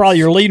what probably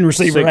your leading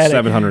receiver had.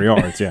 700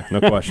 yards. Yeah,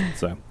 no question.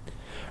 So,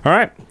 all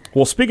right.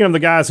 Well, speaking of the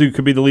guys who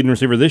could be the leading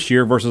receiver this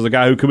year versus a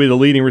guy who could be the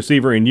leading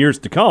receiver in years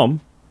to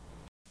come.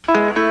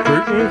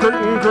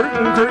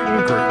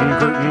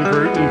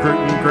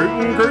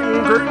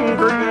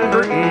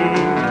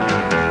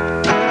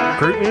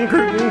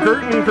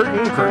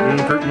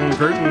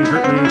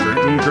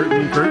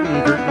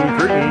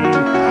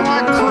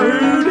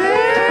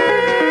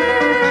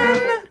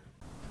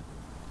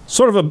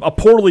 Sort of a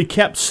poorly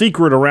kept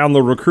secret around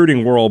the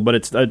recruiting world, but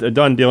it's a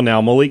done deal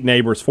now. Malik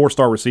Neighbors,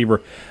 4-star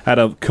receiver out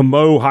of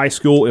Como High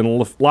School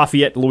in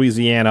Lafayette,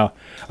 Louisiana.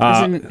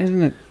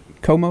 Isn't it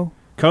Como?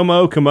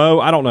 Como,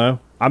 I don't know.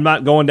 I'm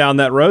not going down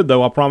that road,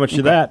 though. I promise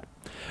you that.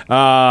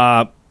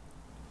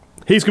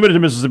 He's committed to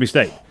Mississippi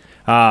State.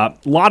 A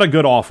lot of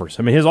good offers.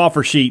 I mean, his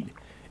offer sheet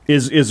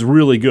is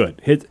really good.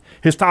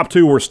 His top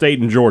 2 were State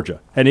and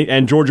Georgia,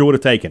 and Georgia would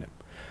have taken him.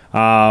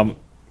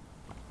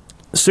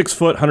 6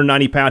 foot,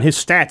 190 pound. His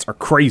stats are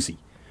crazy.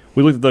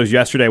 We looked at those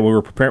yesterday when we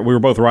were preparing. We were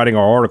both writing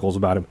our articles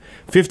about him.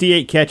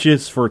 58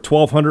 catches for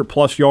 1,200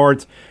 plus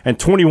yards and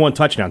 21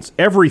 touchdowns.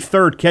 Every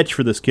third catch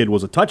for this kid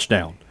was a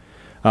touchdown.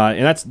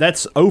 And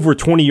that's over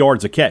 20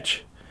 yards a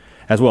catch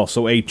as well.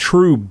 So a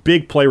true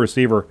big play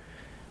receiver.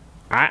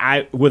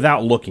 I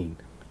without looking,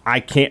 I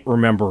can't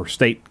remember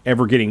State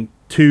ever getting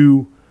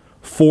 2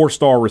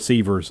 4-star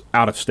receivers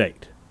out of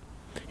State.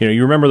 You know,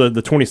 you remember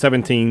the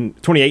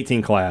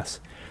 2018 class.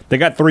 They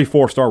got 3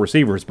 4-star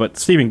receivers, but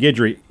Stephen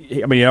Guidry,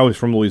 I mean, he was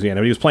from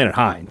Louisiana, but he was playing at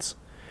Hines.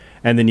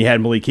 And then you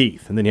had Malik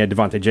Heath, and then you had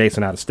Devontae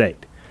Jason out of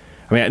State.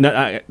 I mean,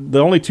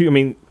 the only 2, I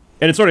mean,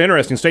 and it's sort of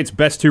interesting, State's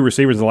best 2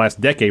 receivers in the last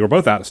decade were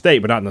both out of State,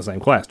 but not in the same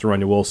class,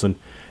 De'Runnya Wilson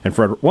and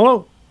Fred.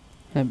 Well,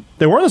 no,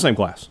 they were in the same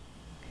class.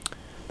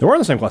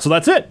 So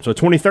that's it. So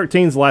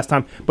 2013 is the last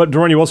time, but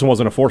De'Runnya Wilson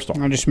wasn't a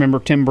 4-star. I just remember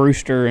Tim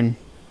Brewster and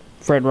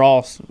Fred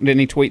Ross. Didn't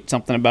he tweet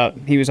something about,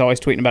 he was always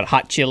tweeting about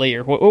hot chili,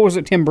 or what was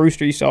it Tim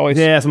Brewster used to always?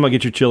 Yeah, somebody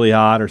get your chili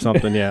hot or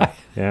something, yeah.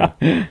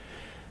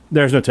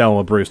 There's no telling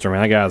with Brewster,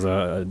 man. That guy's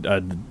a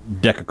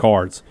deck of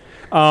cards.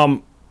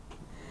 One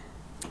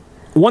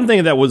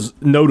thing that was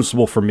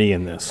noticeable for me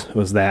in this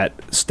was that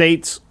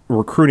State's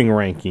recruiting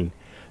ranking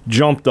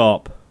jumped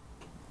up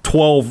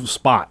 12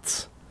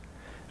 spots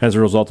as a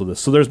result of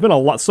this. So there's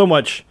been so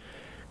much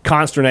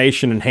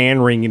consternation and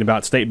hand-wringing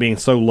about State being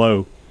so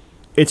low.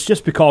 It's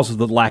just because of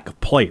the lack of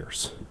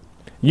players.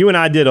 You and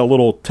I did a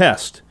little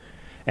test,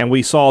 and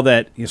we saw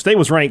that State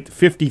was ranked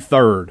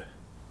 53rd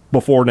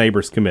before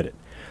Neighbors committed.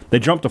 They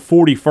jumped to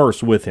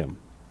 41st with him.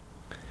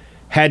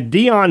 Had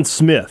Deion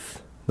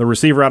Smith, the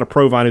receiver out of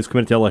Provine who's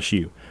committed to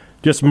LSU,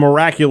 just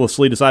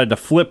miraculously decided to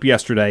flip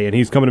yesterday and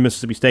he's coming to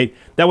Mississippi State,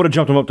 that would have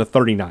jumped him up to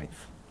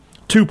 39th.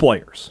 2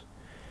 players.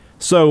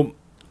 So,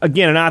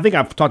 again, and I think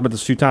I've talked about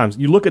this a few times,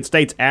 you look at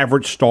State's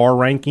average star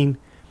ranking.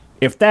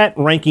 If that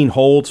ranking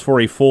holds for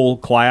a full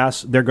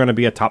class, they're going to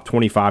be a top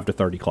 25 to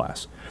 30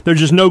 class. There's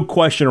just no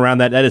question around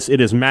that.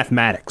 It is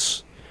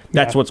mathematics.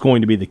 That's what's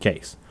going to be the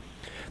case.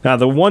 Now,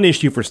 the one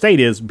issue for State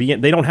is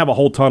they don't have a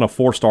whole ton of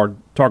 4-star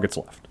targets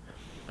left.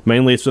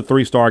 Mainly it's the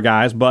 3-star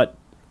guys, but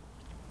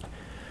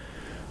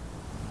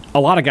a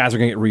lot of guys are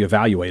going to get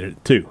reevaluated,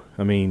 too.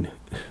 I mean,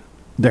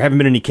 there haven't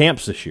been any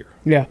camps this year.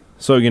 Yeah.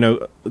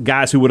 So,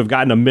 guys who would have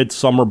gotten a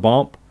midsummer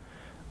bump,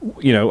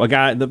 a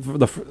guy,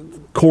 the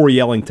Corey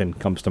Ellington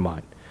comes to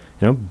mind.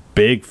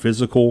 Big,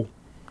 physical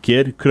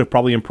kid, could have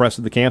probably impressed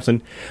at the camps.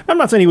 And I'm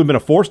not saying he would have been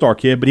a 4-star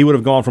kid, but he would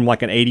have gone from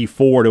like an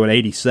 84 to an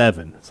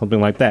 87, something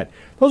like that.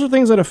 Those are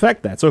things that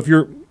affect that. So if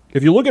you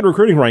look at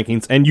recruiting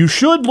rankings, and you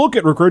should look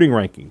at recruiting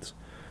rankings,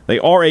 they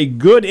are a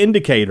good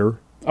indicator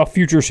of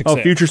future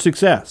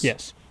success.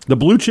 Yes. The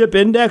blue chip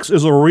index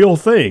is a real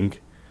thing.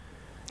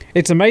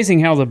 It's amazing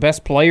how the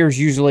best players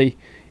usually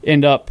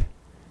end up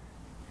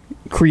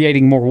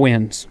creating more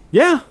wins.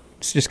 Yeah.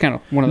 It's just kind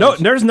of one of those.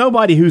 There's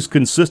nobody who's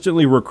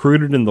consistently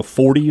recruited in the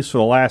 40s for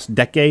the last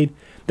decade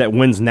that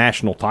wins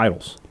national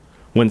titles,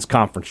 wins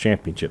conference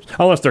championships,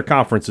 unless their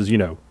conference is,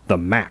 the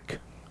MAC.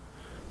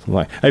 So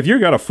like, if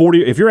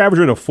you're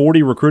averaging a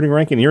 40 recruiting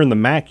ranking and you're in the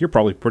MAC, you're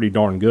probably pretty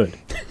darn good.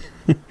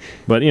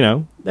 But,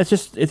 that's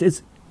just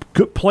it's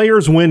good.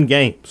 Players win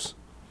games.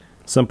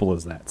 Simple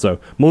as that. So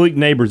Malik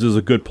Neighbors is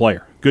a good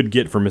player. Good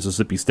get for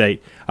Mississippi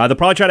State. They'll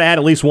probably try to add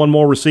at least one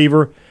more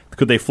receiver.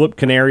 Could they flip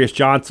Canarius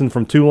Johnson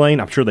from Tulane?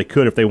 I'm sure they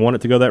could if they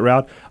wanted to go that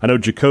route. I know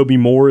Jacoby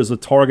Moore is a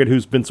target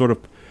who's been sort of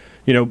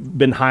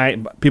been high.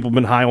 People have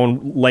been high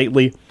on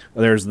lately.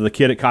 There's the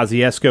kid at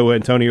Kosciuszko,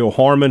 Antonio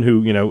Harmon,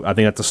 who I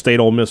think that's a State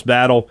Ole Miss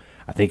battle.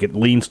 I think it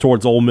leans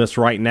towards Ole Miss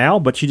right now,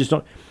 but you just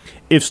don't.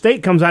 If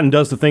State comes out and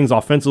does the things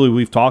offensively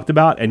we've talked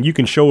about, and you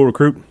can show a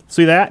recruit,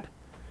 see that?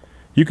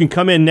 You can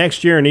come in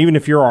next year, and even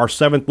if you're our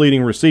 7th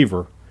leading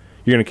receiver,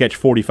 you're going to catch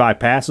 45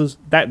 passes.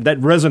 That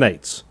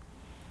resonates.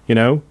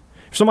 If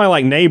somebody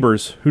like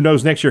Neighbors, who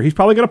knows next year he's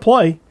probably going to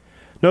play,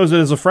 knows that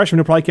as a freshman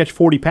he'll probably catch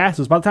 40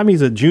 passes. By the time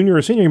he's a junior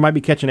or senior, he might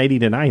be catching 80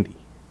 to 90.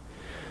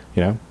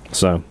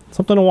 So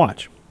something to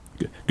watch.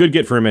 Good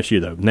get for MSU,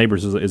 though.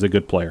 Neighbors is a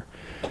good player.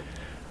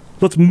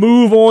 Let's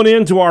move on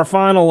into our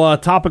final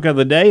topic of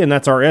the day, and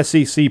that's our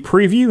SEC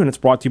preview, and it's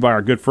brought to you by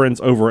our good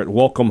friends over at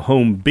Welcome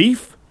Home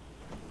Beef,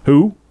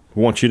 who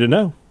want you to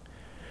know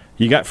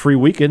you got free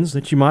weekends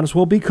that you might as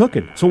well be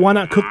cooking. So why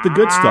not cook the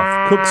good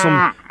stuff? Cook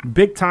some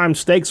big-time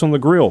steaks on the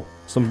grill,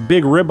 some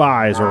big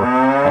ribeyes or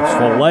a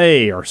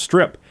filet or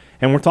strip.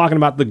 And we're talking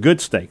about the good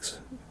steaks,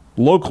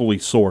 locally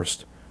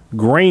sourced,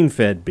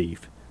 grain-fed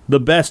beef, the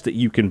best that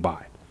you can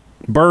buy.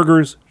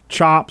 Burgers,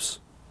 chops,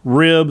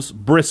 ribs,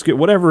 brisket,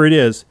 whatever it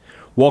is,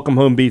 Welcome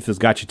Home Beef has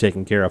got you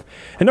taken care of.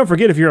 And don't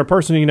forget, if you're a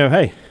person,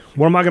 hey,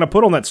 what am I going to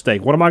put on that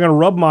steak? What am I going to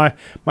rub my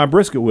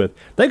brisket with?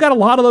 They got a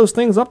lot of those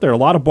things up there, a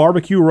lot of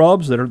barbecue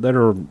rubs that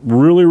are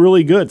really,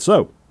 really good.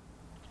 So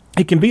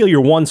it can be your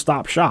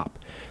one-stop shop.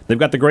 They've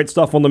got the great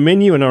stuff on the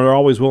menu, and they're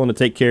always willing to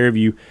take care of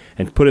you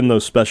and put in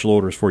those special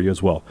orders for you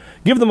as well.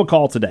 Give them a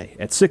call today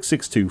at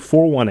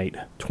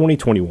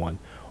 662-418-2021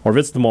 or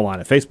visit them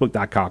online at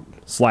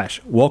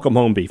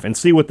facebook.com/welcomehomebeef and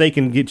see what they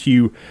can get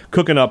you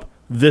cooking up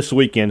this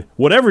weekend,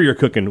 whatever you're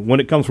cooking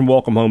when it comes from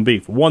Welcome Home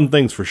Beef. One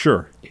thing's for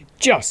sure. It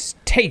just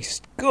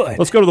tastes good.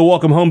 Let's go to the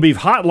Welcome Home Beef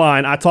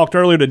hotline. I talked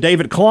earlier to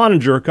David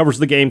Cloninger, covers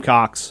the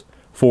Gamecocks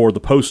for the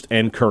Post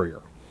and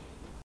Courier.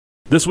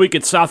 This week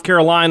it's South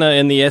Carolina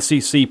in the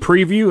SEC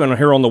preview, and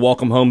here on the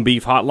Welcome Home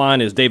Beef hotline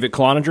is David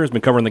Cloninger. He's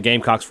been covering the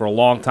Gamecocks for a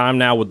long time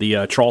now with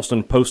the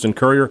Charleston Post and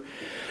Courier.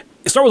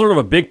 Start with sort of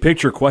a big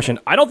picture question.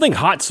 I don't think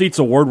hot seat's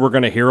a word we're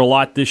going to hear a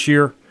lot this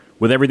year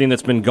with everything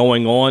that's been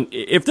going on.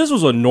 If this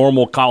was a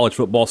normal college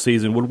football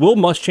season, would Will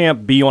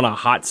Muschamp be on a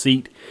hot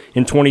seat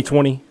in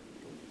 2020?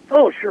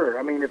 Oh, sure.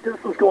 I mean, if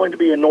this was going to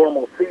be a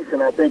normal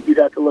season, I think you'd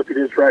have to look at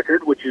his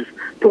record, which is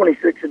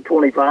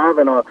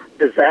 26-25 and a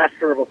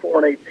disaster of a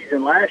 4-8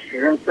 season last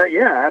year, and say,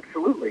 yeah,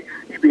 absolutely,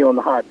 he'd be on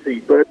the hot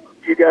seat. But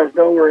you guys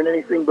know we're in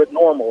anything but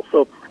normal.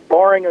 So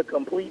barring a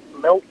complete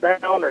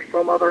meltdown or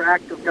some other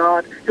act of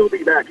God, he'll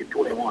be back in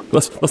 21.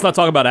 Let's not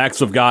talk about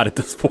acts of God at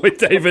this point,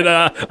 David.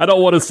 I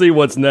don't want to see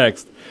what's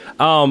next.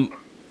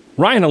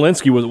 Ryan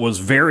Hilinski was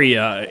very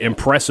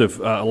impressive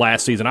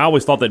last season. I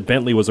always thought that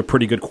Bentley was a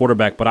pretty good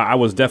quarterback, but I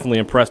was definitely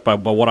impressed by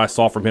what I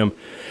saw from him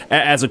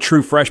as a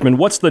true freshman.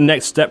 What's the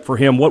next step for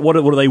him? What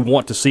do they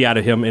want to see out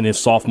of him in his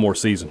sophomore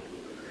season?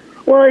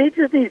 Well, he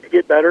just needs to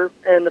get better,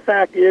 and the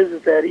fact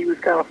is that he was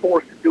kind of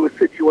forced into a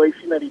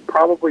situation that he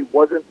probably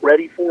wasn't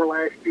ready for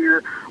last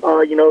year.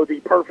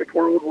 The perfect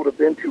world would have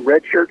been to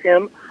redshirt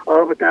him,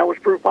 but that was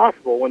proved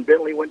possible when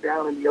Bentley went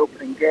down in the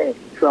opening game.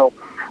 So,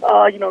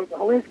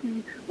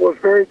 Hilinski was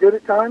very good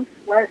at times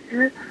last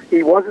year.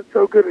 He wasn't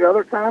so good at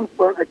other times,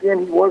 but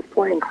again, he was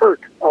playing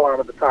hurt a lot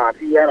of the times.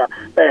 He had a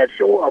bad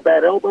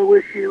elbow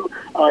issue.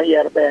 He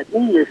had a bad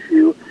knee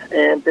issue,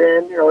 and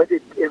then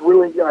it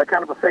really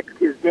kind of affected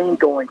his game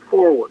going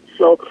forward.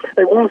 So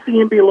they want to see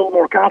him be a little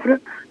more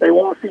confident. They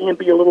want to see him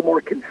be a little more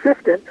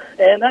consistent,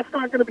 and that's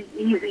not going to be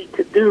easy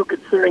to do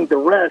considering the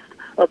rest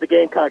of the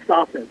Gamecocks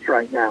offense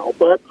right now.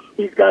 But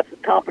he's got some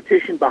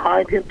competition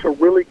behind him to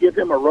really give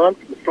him a run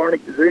from the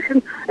starting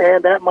position,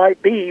 and that might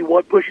be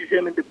what pushes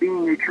him into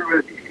being a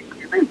true SEC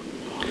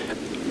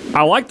QB.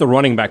 I like the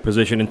running back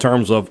position in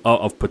terms of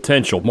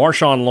potential.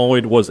 Marshawn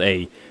Lloyd was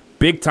a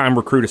big-time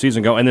recruit a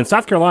season ago, and then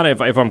South Carolina,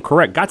 if I'm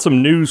correct, got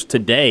some news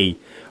today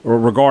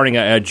regarding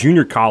a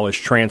junior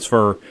college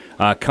transfer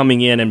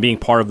coming in and being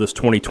part of this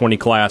 2020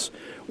 class.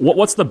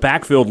 What's the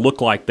backfield look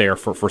like there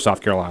for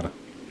South Carolina?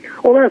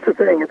 Well, that's the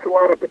thing. It's a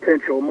lot of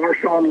potential.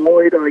 Marshawn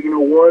Lloyd,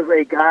 was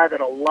a guy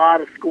that a lot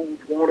of schools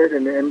wanted,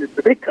 and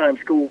the big-time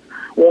schools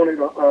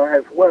wanted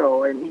as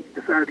well, and he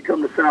decided to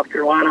come to South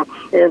Carolina.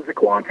 And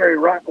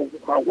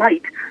Zaquante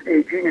White,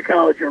 a junior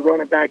college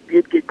running back,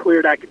 did get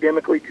cleared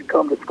academically to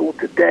come to school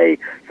today,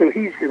 so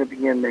he's going to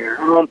be in there.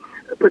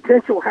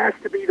 Potential has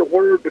to be the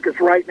word because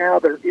right now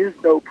there is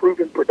no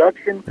proven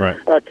production. Right.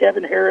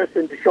 Kevin Harris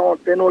and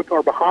Deshaun Fenwick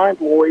are behind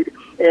Lloyd,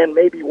 and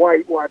maybe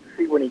White. We'll have to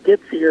see when he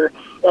gets here.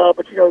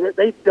 But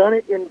they've done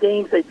it in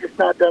games. They've just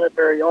not done it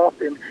very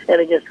often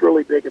and against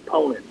really big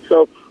opponents.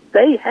 So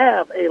they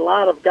have a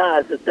lot of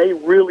guys that they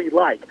really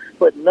like,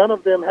 but none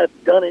of them have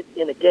done it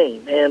in a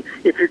game. And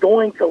if you're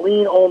going to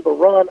lean on the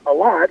run a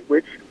lot,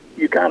 which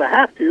you kind of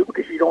have to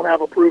because you don't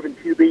have a proven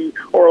QB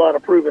or a lot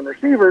of proven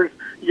receivers,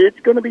 it's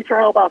going to be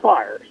trial by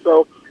fire.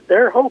 So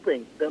they're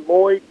hoping that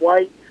Lloyd,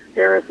 White,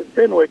 Harris, and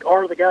Fenwick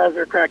are the guys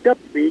they're cracked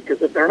up to be,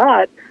 because if they're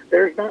not,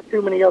 there's not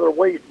too many other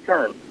ways to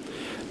turn.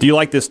 Do you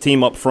like this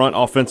team up front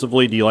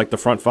offensively? Do you like the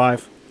front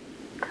five?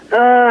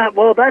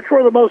 Well, that's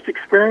where the most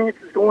experience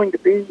is going to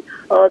be.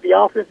 The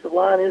offensive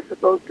line is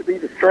supposed to be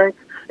the strength,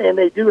 and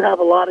they do have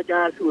a lot of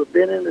guys who have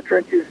been in the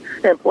trenches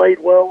and played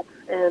well.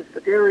 And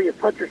Sedarius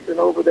Hutcherson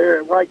over there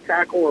at right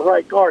tackle or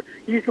right guard,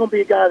 he's going to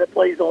be a guy that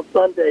plays on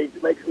Sundays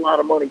and makes a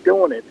lot of money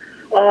doing it.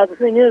 The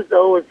thing is,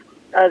 though, is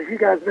as you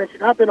guys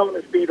mentioned, I've been on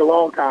this beat a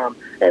long time,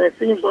 and it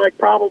seems like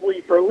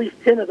probably for at least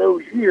 10 of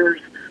those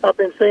years, I've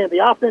been saying the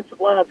offensive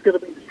line is going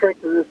to be the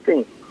strength of this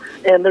team.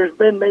 And there's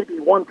been maybe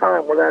one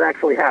time where that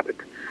actually happened.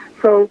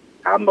 So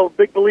I'm a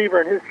big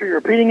believer in history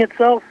repeating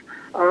itself.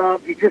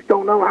 You just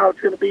don't know how it's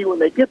going to be when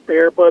they get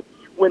there, but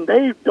when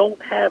they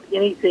don't have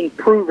anything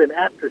proven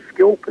at the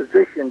skill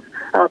positions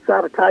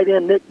outside of tight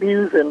end Nick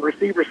Muse and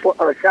receiver Shi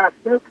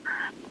Smith,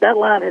 that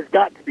line has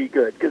got to be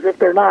good, because if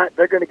they're not,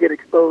 they're going to get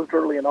exposed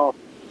early and often.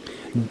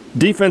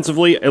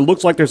 Defensively, it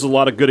looks like there's a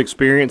lot of good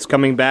experience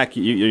coming back.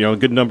 You know, a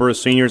good number of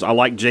seniors. I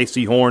like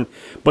J.C. Horn,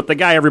 but the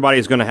guy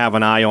everybody's going to have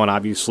an eye on,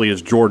 obviously,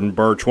 is Jordan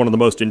Burch, one of the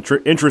most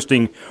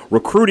interesting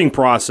recruiting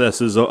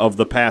processes of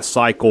the past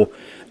cycle.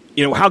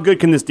 You know, how good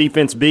can this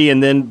defense be?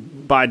 And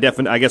then, by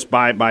going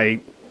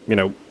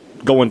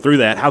through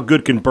that, how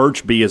good can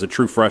Burch be as a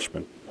true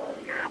freshman?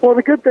 Well,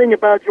 the good thing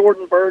about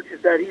Jordan Burch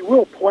is that he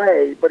will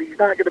play, but he's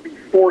not going to be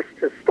forced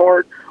to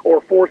start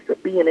or forced to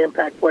be an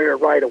impact player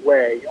right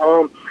away.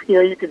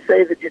 You can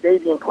say that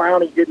Jadeveon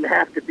Clowney didn't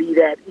have to be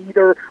that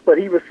either, but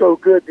he was so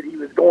good that he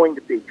was going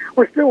to be.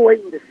 We're still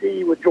waiting to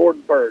see with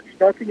Jordan Burch.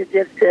 Nothing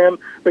against him,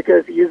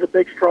 because he is a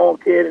big, strong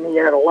kid, and he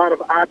had a lot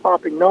of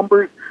eye-popping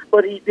numbers,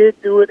 but he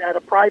did do it at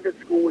a private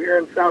school here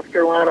in South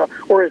Carolina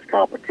where his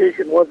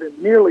competition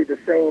wasn't nearly the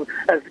same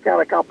as the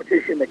kind of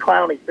competition that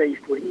Clowney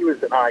faced when he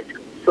was in high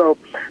school. So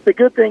the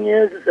good thing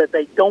is that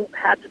they don't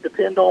have to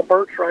depend on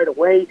Burch right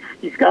away.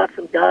 He's got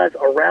some guys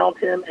around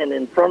him and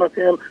in front of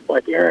him,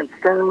 like Aaron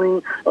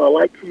Sterling,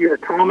 like Keir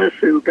Thomas,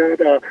 who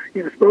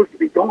he was supposed to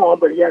be gone,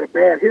 but he had a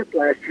bad hip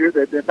last year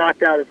that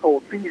knocked out his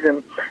whole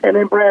season, and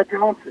then Brad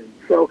Johnson.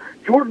 So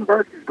Jordan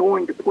Burch is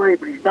going to play,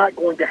 but he's not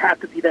going to have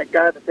to be that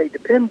guy that they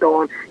depend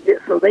on,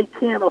 so they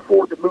can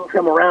afford to move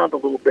him around a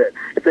little bit.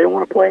 If they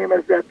want to play him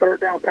as that third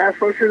down pass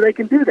rusher, they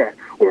can do that.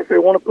 Or if they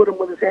want to put him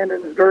with his hand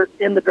in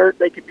the dirt,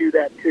 they can do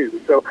that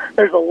too. So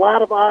there's a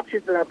lot of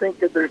options, and I think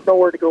that there's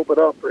nowhere to go but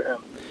up for him.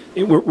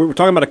 We're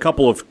talking about a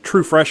couple of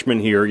true freshmen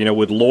here,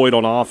 with Lloyd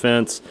on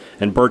offense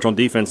and Burch on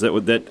defense.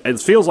 That it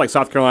feels like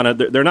South Carolina,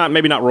 they're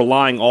not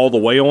relying all the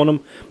way on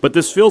them, but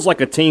this feels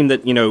like a team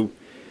that,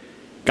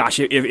 gosh,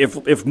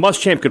 if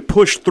Muschamp could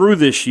push through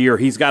this year,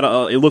 he's got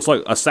it looks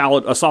like a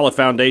solid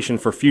foundation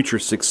for future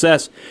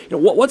success.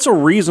 What's a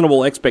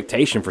reasonable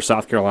expectation for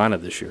South Carolina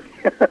this year?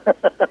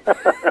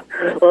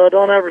 Well,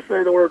 don't ever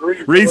say the word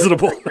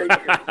reasonable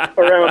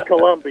around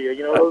Columbia.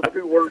 Those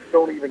two words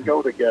don't even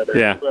go together.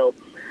 Yeah. So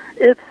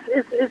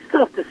it's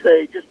tough to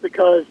say, just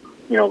because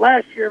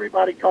last year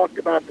everybody talked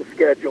about the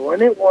schedule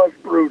and it was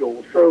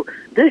brutal. So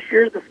this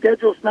year the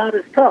schedule's not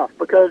as tough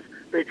because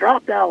they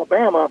dropped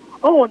Alabama,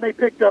 and they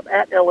picked up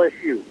at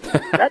LSU.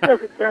 That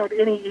doesn't sound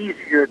any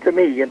easier to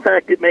me. In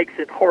fact, it makes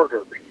it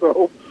harder.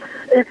 So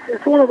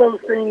it's one of those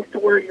things to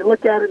where you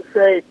look at it and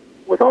say,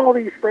 with all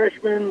these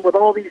freshmen, with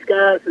all these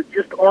guys that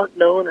just aren't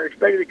known or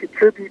expected to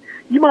contribute,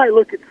 you might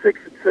look at 6-6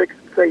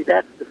 and say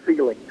that's the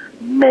ceiling.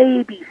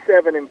 Maybe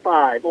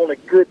 7-5 on a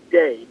good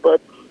day.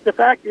 But the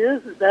fact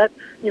is that,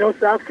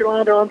 South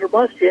Carolina under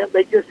Muschamp,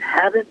 they just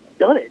haven't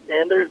done it.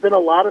 And there's been a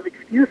lot of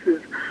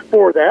excuses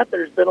for that.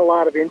 There's been a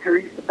lot of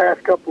injuries the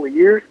past couple of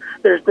years.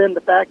 There's been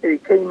the fact that he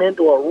came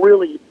into a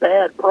really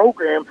bad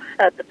program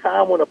at the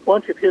time when a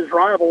bunch of his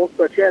rivals,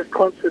 such as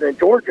Clemson and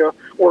Georgia,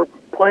 were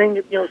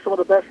playing, some of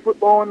the best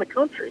football in the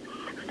country.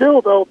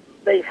 Still, though,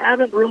 they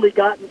haven't really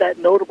gotten that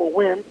notable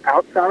win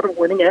outside of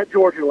winning at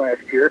Georgia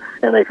last year,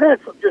 and they've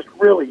had some just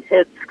really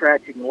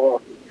head-scratching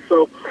losses.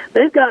 So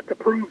they've got to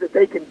prove that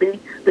they can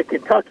beat the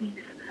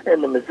Kentuckys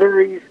and the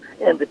Missouris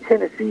and the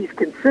Tennessees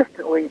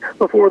consistently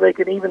before they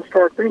can even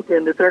start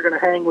thinking that they're going to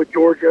hang with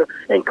Georgia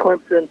and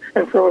Clemson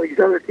and some of these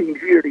other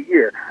teams year to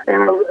year.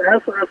 And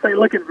that's what I say,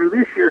 looking for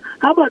this year,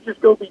 how about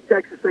just go beat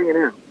Texas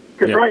A&M?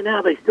 Because right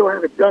now they still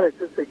haven't done it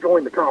since they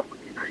joined the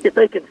conference. If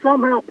they can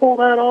somehow pull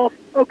that off,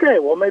 okay,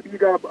 well, maybe you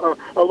got a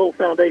little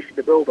foundation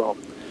to build on.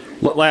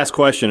 Last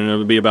question, and it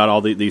would be about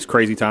all these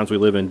crazy times we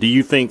live in. Do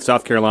you think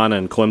South Carolina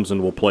and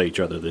Clemson will play each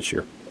other this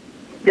year?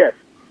 Yes.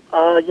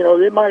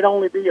 It might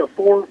only be a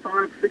 4,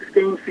 5,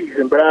 6-game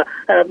season, but I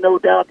have no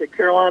doubt that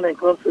Carolina and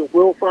Clemson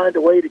will find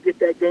a way to get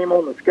that game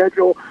on the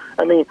schedule.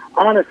 I mean,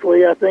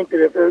 honestly, I think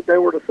that if they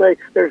were to say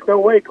there's no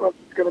way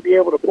Clemson's going to be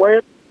able to play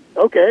it,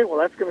 okay, well,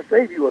 that's going to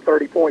save you a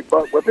 30-point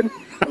butt whipping.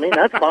 I mean,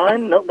 that's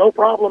fine. No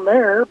problem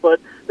there. But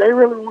they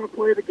really want to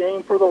play the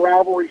game for the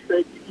rivalry's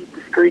sake, to keep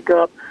the streak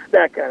up,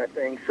 that kind of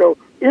thing. So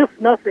if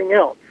nothing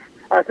else,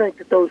 I think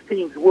that those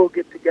teams will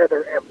get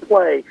together and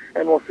play,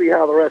 and we'll see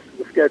how the rest of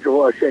the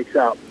schedule shakes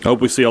out.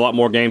 Hope we see a lot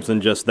more games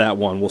than just that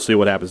one. We'll see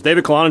what happens.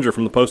 David Cloninger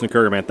from the Post and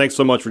Courier, man. Thanks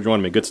so much for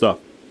joining me. Good stuff.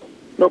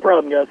 No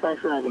problem, guys.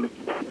 Thanks for having me.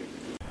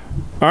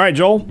 All right,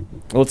 Joel.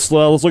 Let's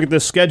look at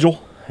this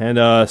schedule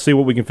and see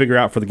what we can figure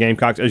out for the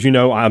Gamecocks. As you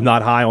know, I'm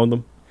not high on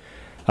them,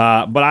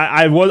 but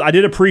I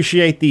did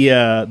appreciate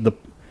the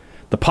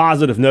the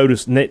positive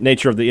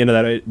nature of the end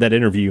of that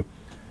interview,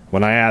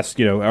 when I asked,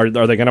 are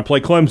they going to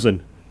play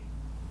Clemson?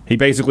 He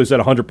basically said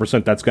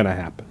 100% that's going to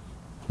happen.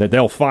 That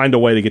they'll find a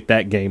way to get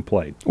that game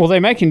played. Well, they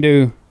make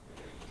him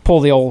pull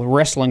the old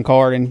wrestling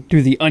card and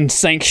do the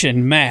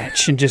unsanctioned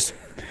match and just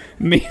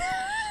me.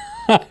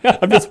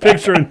 I'm just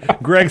picturing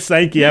Greg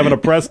Sankey having a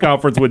press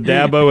conference with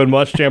Dabo and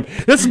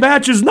Muschamp. This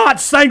match is not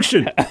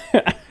sanctioned.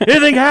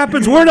 Anything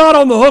happens, we're not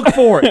on the hook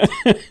for it.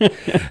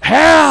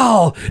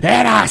 Hell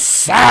in a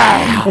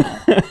cell.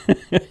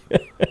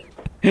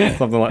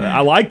 Something like that.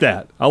 I like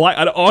that. I like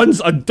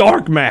a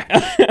dark match.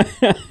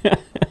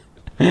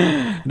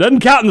 Doesn't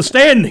count in the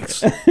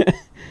standings. All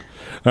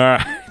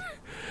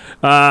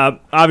right.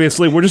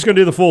 Obviously, we're just going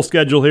to do the full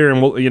schedule here,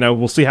 and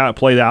we'll see how it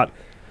played out.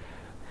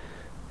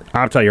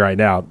 I'll tell you right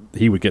now,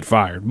 he would get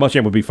fired.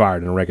 Muschamp would be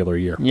fired in a regular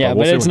year. Yeah,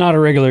 but it's not a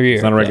regular year.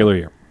 It's not a regular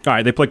year. All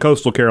right, they play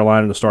Coastal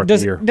Carolina to start the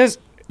year. Go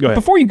ahead.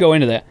 Before you go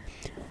into that,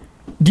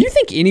 do you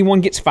think anyone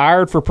gets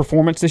fired for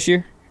performance this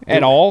year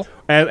at all?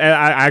 And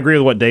I agree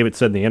with what David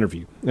said in the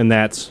interview, and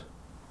that's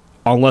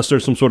unless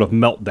there's some sort of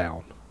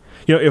meltdown.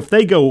 If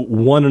they go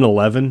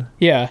 1-11,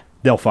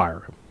 they'll fire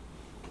him.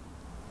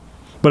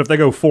 But if they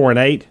go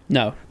 4-8,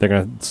 no, they're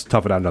going to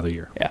tough it out another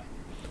year. Yeah,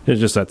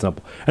 it's just that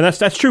simple, and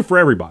that's true for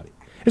everybody.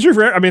 It's true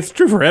for it's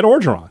true for Ed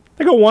Orgeron.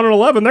 They go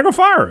 1-11, they're going to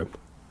fire him.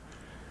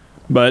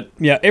 But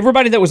yeah,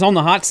 everybody that was on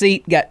the hot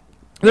seat got.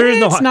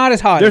 Not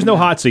as hot. There's no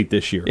hot seat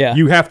this year. Yeah.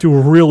 You have to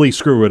really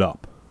screw it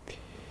up.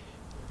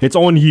 It's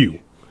on you.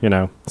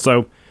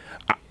 So.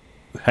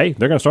 Hey,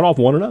 they're going to start off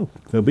 1-0.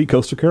 They'll beat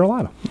Coastal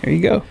Carolina. There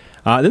you go.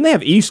 Then they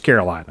have East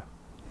Carolina.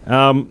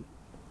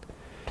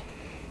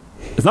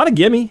 It's not a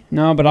gimme.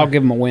 No, but I'll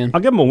give them a win.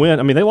 I'll give them a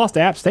win. They lost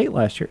to App State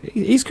last year.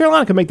 East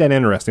Carolina can make that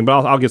interesting,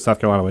 but I'll give South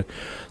Carolina a win.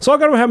 So I'll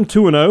go to have them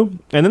 2-0,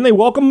 and then they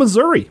welcome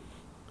Missouri.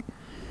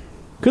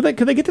 Could they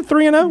get to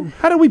 3-0?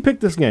 How did we pick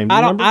this game?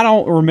 I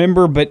don't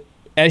remember, but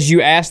as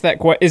you asked that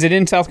question, is it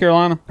in South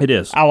Carolina? It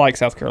is. I like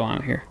South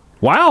Carolina here.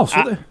 Wow.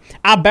 I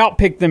about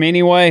picked them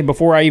anyway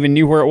before I even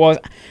knew where it was.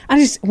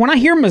 When I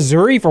hear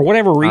Missouri, for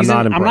whatever reason,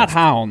 I'm not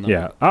high on them.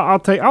 Yeah, I'll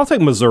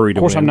take Missouri to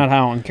win. Of course, I'm not high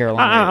on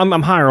Carolina.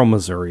 I'm higher on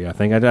Missouri, I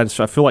think. I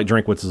feel like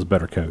Drinkwitz is a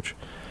better coach.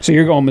 So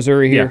you're going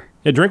Missouri here?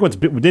 Yeah, Drinkwitz,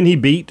 didn't he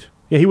beat?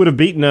 Yeah, he would have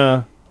beaten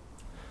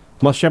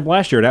Muschamp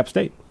last year at App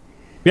State.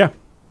 Yeah,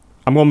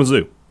 I'm going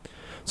Mizzou.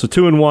 So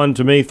 2-1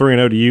 to me,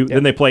 3-0 to you. Yep.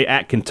 Then they play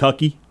at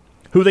Kentucky,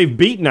 who they've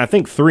beaten, I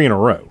think, 3 in a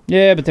row.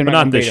 Yeah, but they're not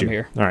going to beat them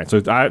here. All right,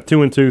 so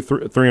 2-2,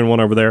 3-1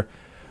 over there.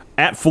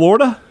 At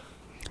Florida,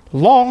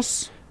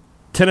 loss.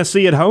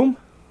 Tennessee at home,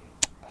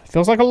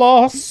 feels like a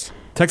loss.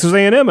 Texas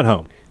A&M at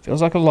home,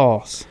 feels like a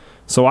loss.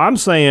 So I'm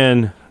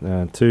saying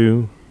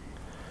 2.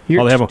 I've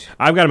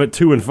got them at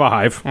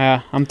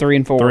 2-5. I'm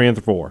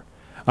 3-4.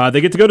 3-4.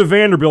 They get to go to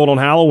Vanderbilt on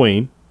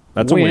Halloween.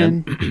 That's a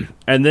win.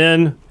 And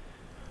then,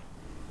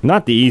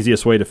 not the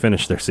easiest way to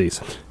finish their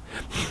season.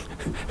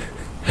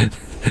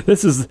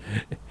 This is,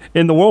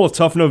 in the world of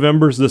tough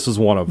Novembers, this is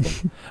one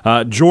of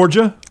them.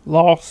 Georgia,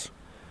 loss.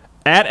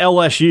 At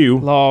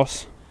LSU,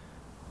 loss.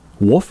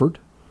 Wofford,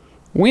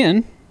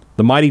 win.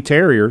 The Mighty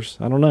Terriers,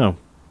 I don't know.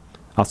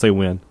 I'll say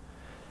win.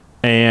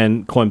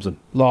 And Clemson,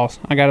 loss.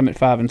 I got them at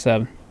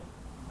 5-7.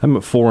 I'm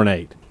at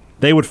 4-8.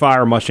 They would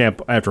fire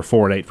Muschamp after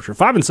 4-8 for sure.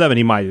 5-7,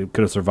 he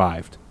could have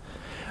survived.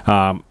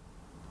 Depending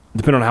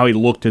on how he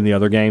looked in the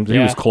other games, he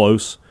was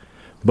close.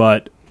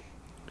 But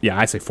yeah,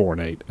 I say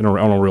 4-8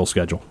 on a real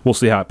schedule. We'll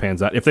see how it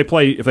pans out. If they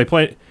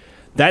play.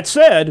 That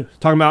said,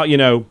 talking about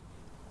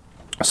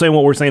saying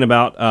what we're saying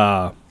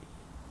about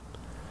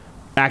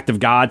act of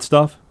God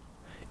stuff.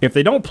 If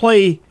they don't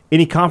play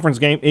any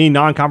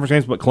non-conference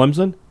games but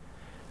Clemson,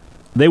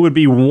 they would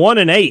be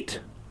 1-8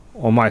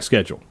 on my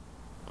schedule.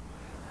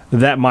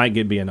 That might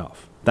be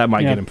enough. That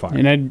might get him fired.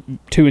 And then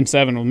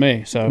 2-7 with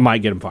me, so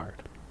might get him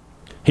fired.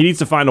 He needs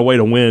to find a way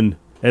to win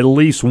at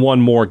least one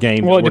more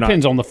game. Well, it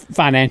depends on the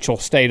financial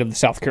state of the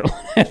South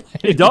Carolina.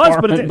 It does,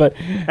 but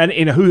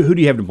who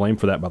do you have to blame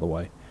for that? By the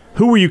way,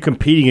 who were you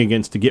competing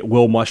against to get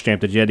Will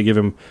Muschamp that you had to give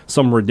him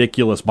some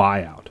ridiculous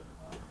buyout?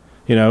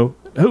 Who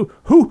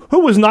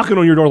was knocking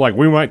on your door like,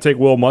 we might take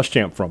Will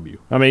Muschamp from you?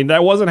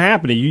 That wasn't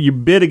happening. You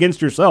bid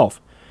against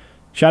yourself.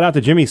 Shout out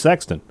to Jimmy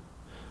Sexton.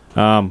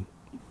 But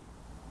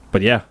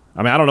yeah,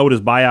 I don't know what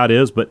his buyout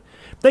is, but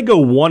if they go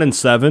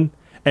 1-7,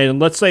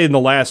 and let's say they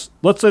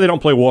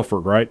don't play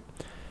Wofford, right?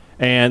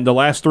 And the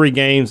last 3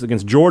 games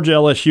against Georgia,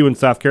 LSU, and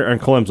South Carolina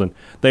and Clemson,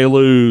 they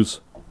lose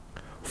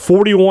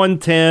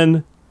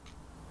 41-10,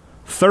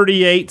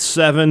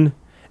 38-7,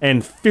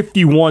 and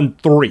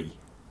 51-3.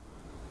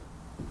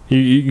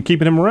 You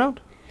keeping him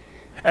around?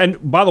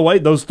 And by the way,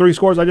 those 3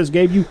 scores I just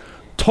gave you,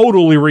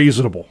 totally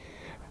reasonable.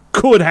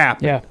 Could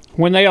happen. Yeah.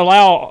 When they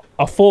allow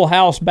a full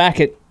house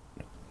back at,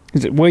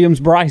 is it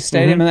Williams-Brice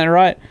Stadium, is that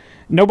right?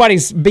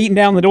 Nobody's beating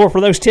down the door for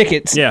those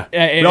tickets. Yeah.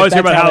 We always hear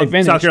about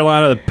how South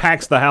Carolina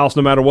packs the house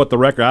no matter what the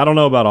record. I don't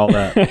know about all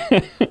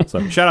that.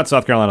 So shout out to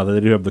South Carolina. They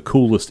do have the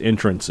coolest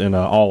entrance in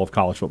all of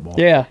college football.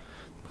 Yeah.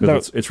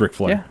 Because it's Ric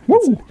Flair. Yeah.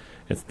 Woo.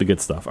 It's the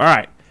good stuff. All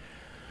right.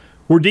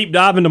 We're deep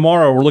diving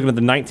tomorrow. We're looking at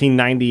the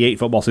 1998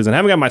 football season. I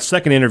haven't got my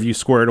second interview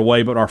squared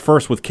away, but our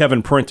first with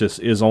Kevin Prentice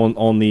is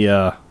on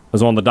the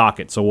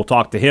docket. So we'll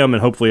talk to him and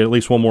hopefully at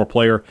least one more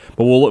player.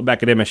 But we'll look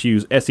back at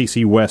MSU's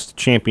SEC West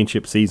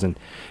championship season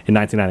in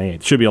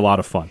 1998. Should be a lot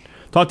of fun.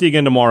 Talk to you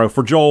again tomorrow.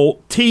 For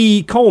Joel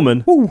T.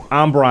 Coleman,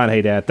 I'm Brian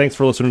Haydad. Thanks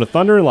for listening to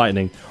Thunder and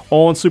Lightning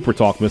on Super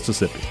Talk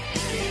Mississippi.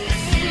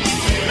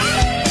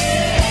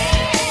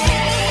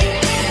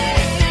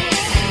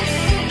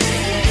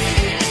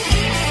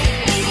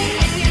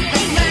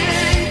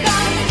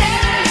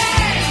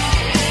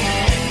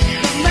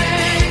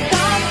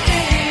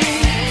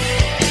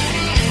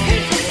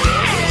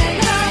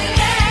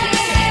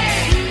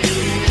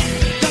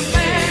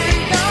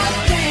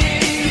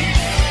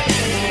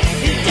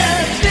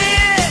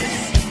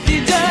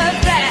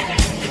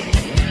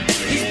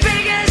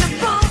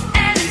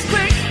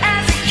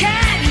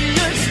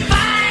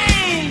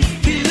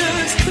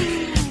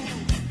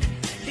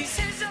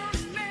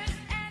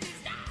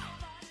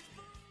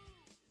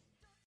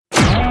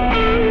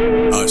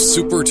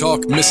 Super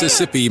Talk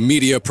Mississippi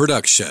Media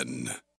Production.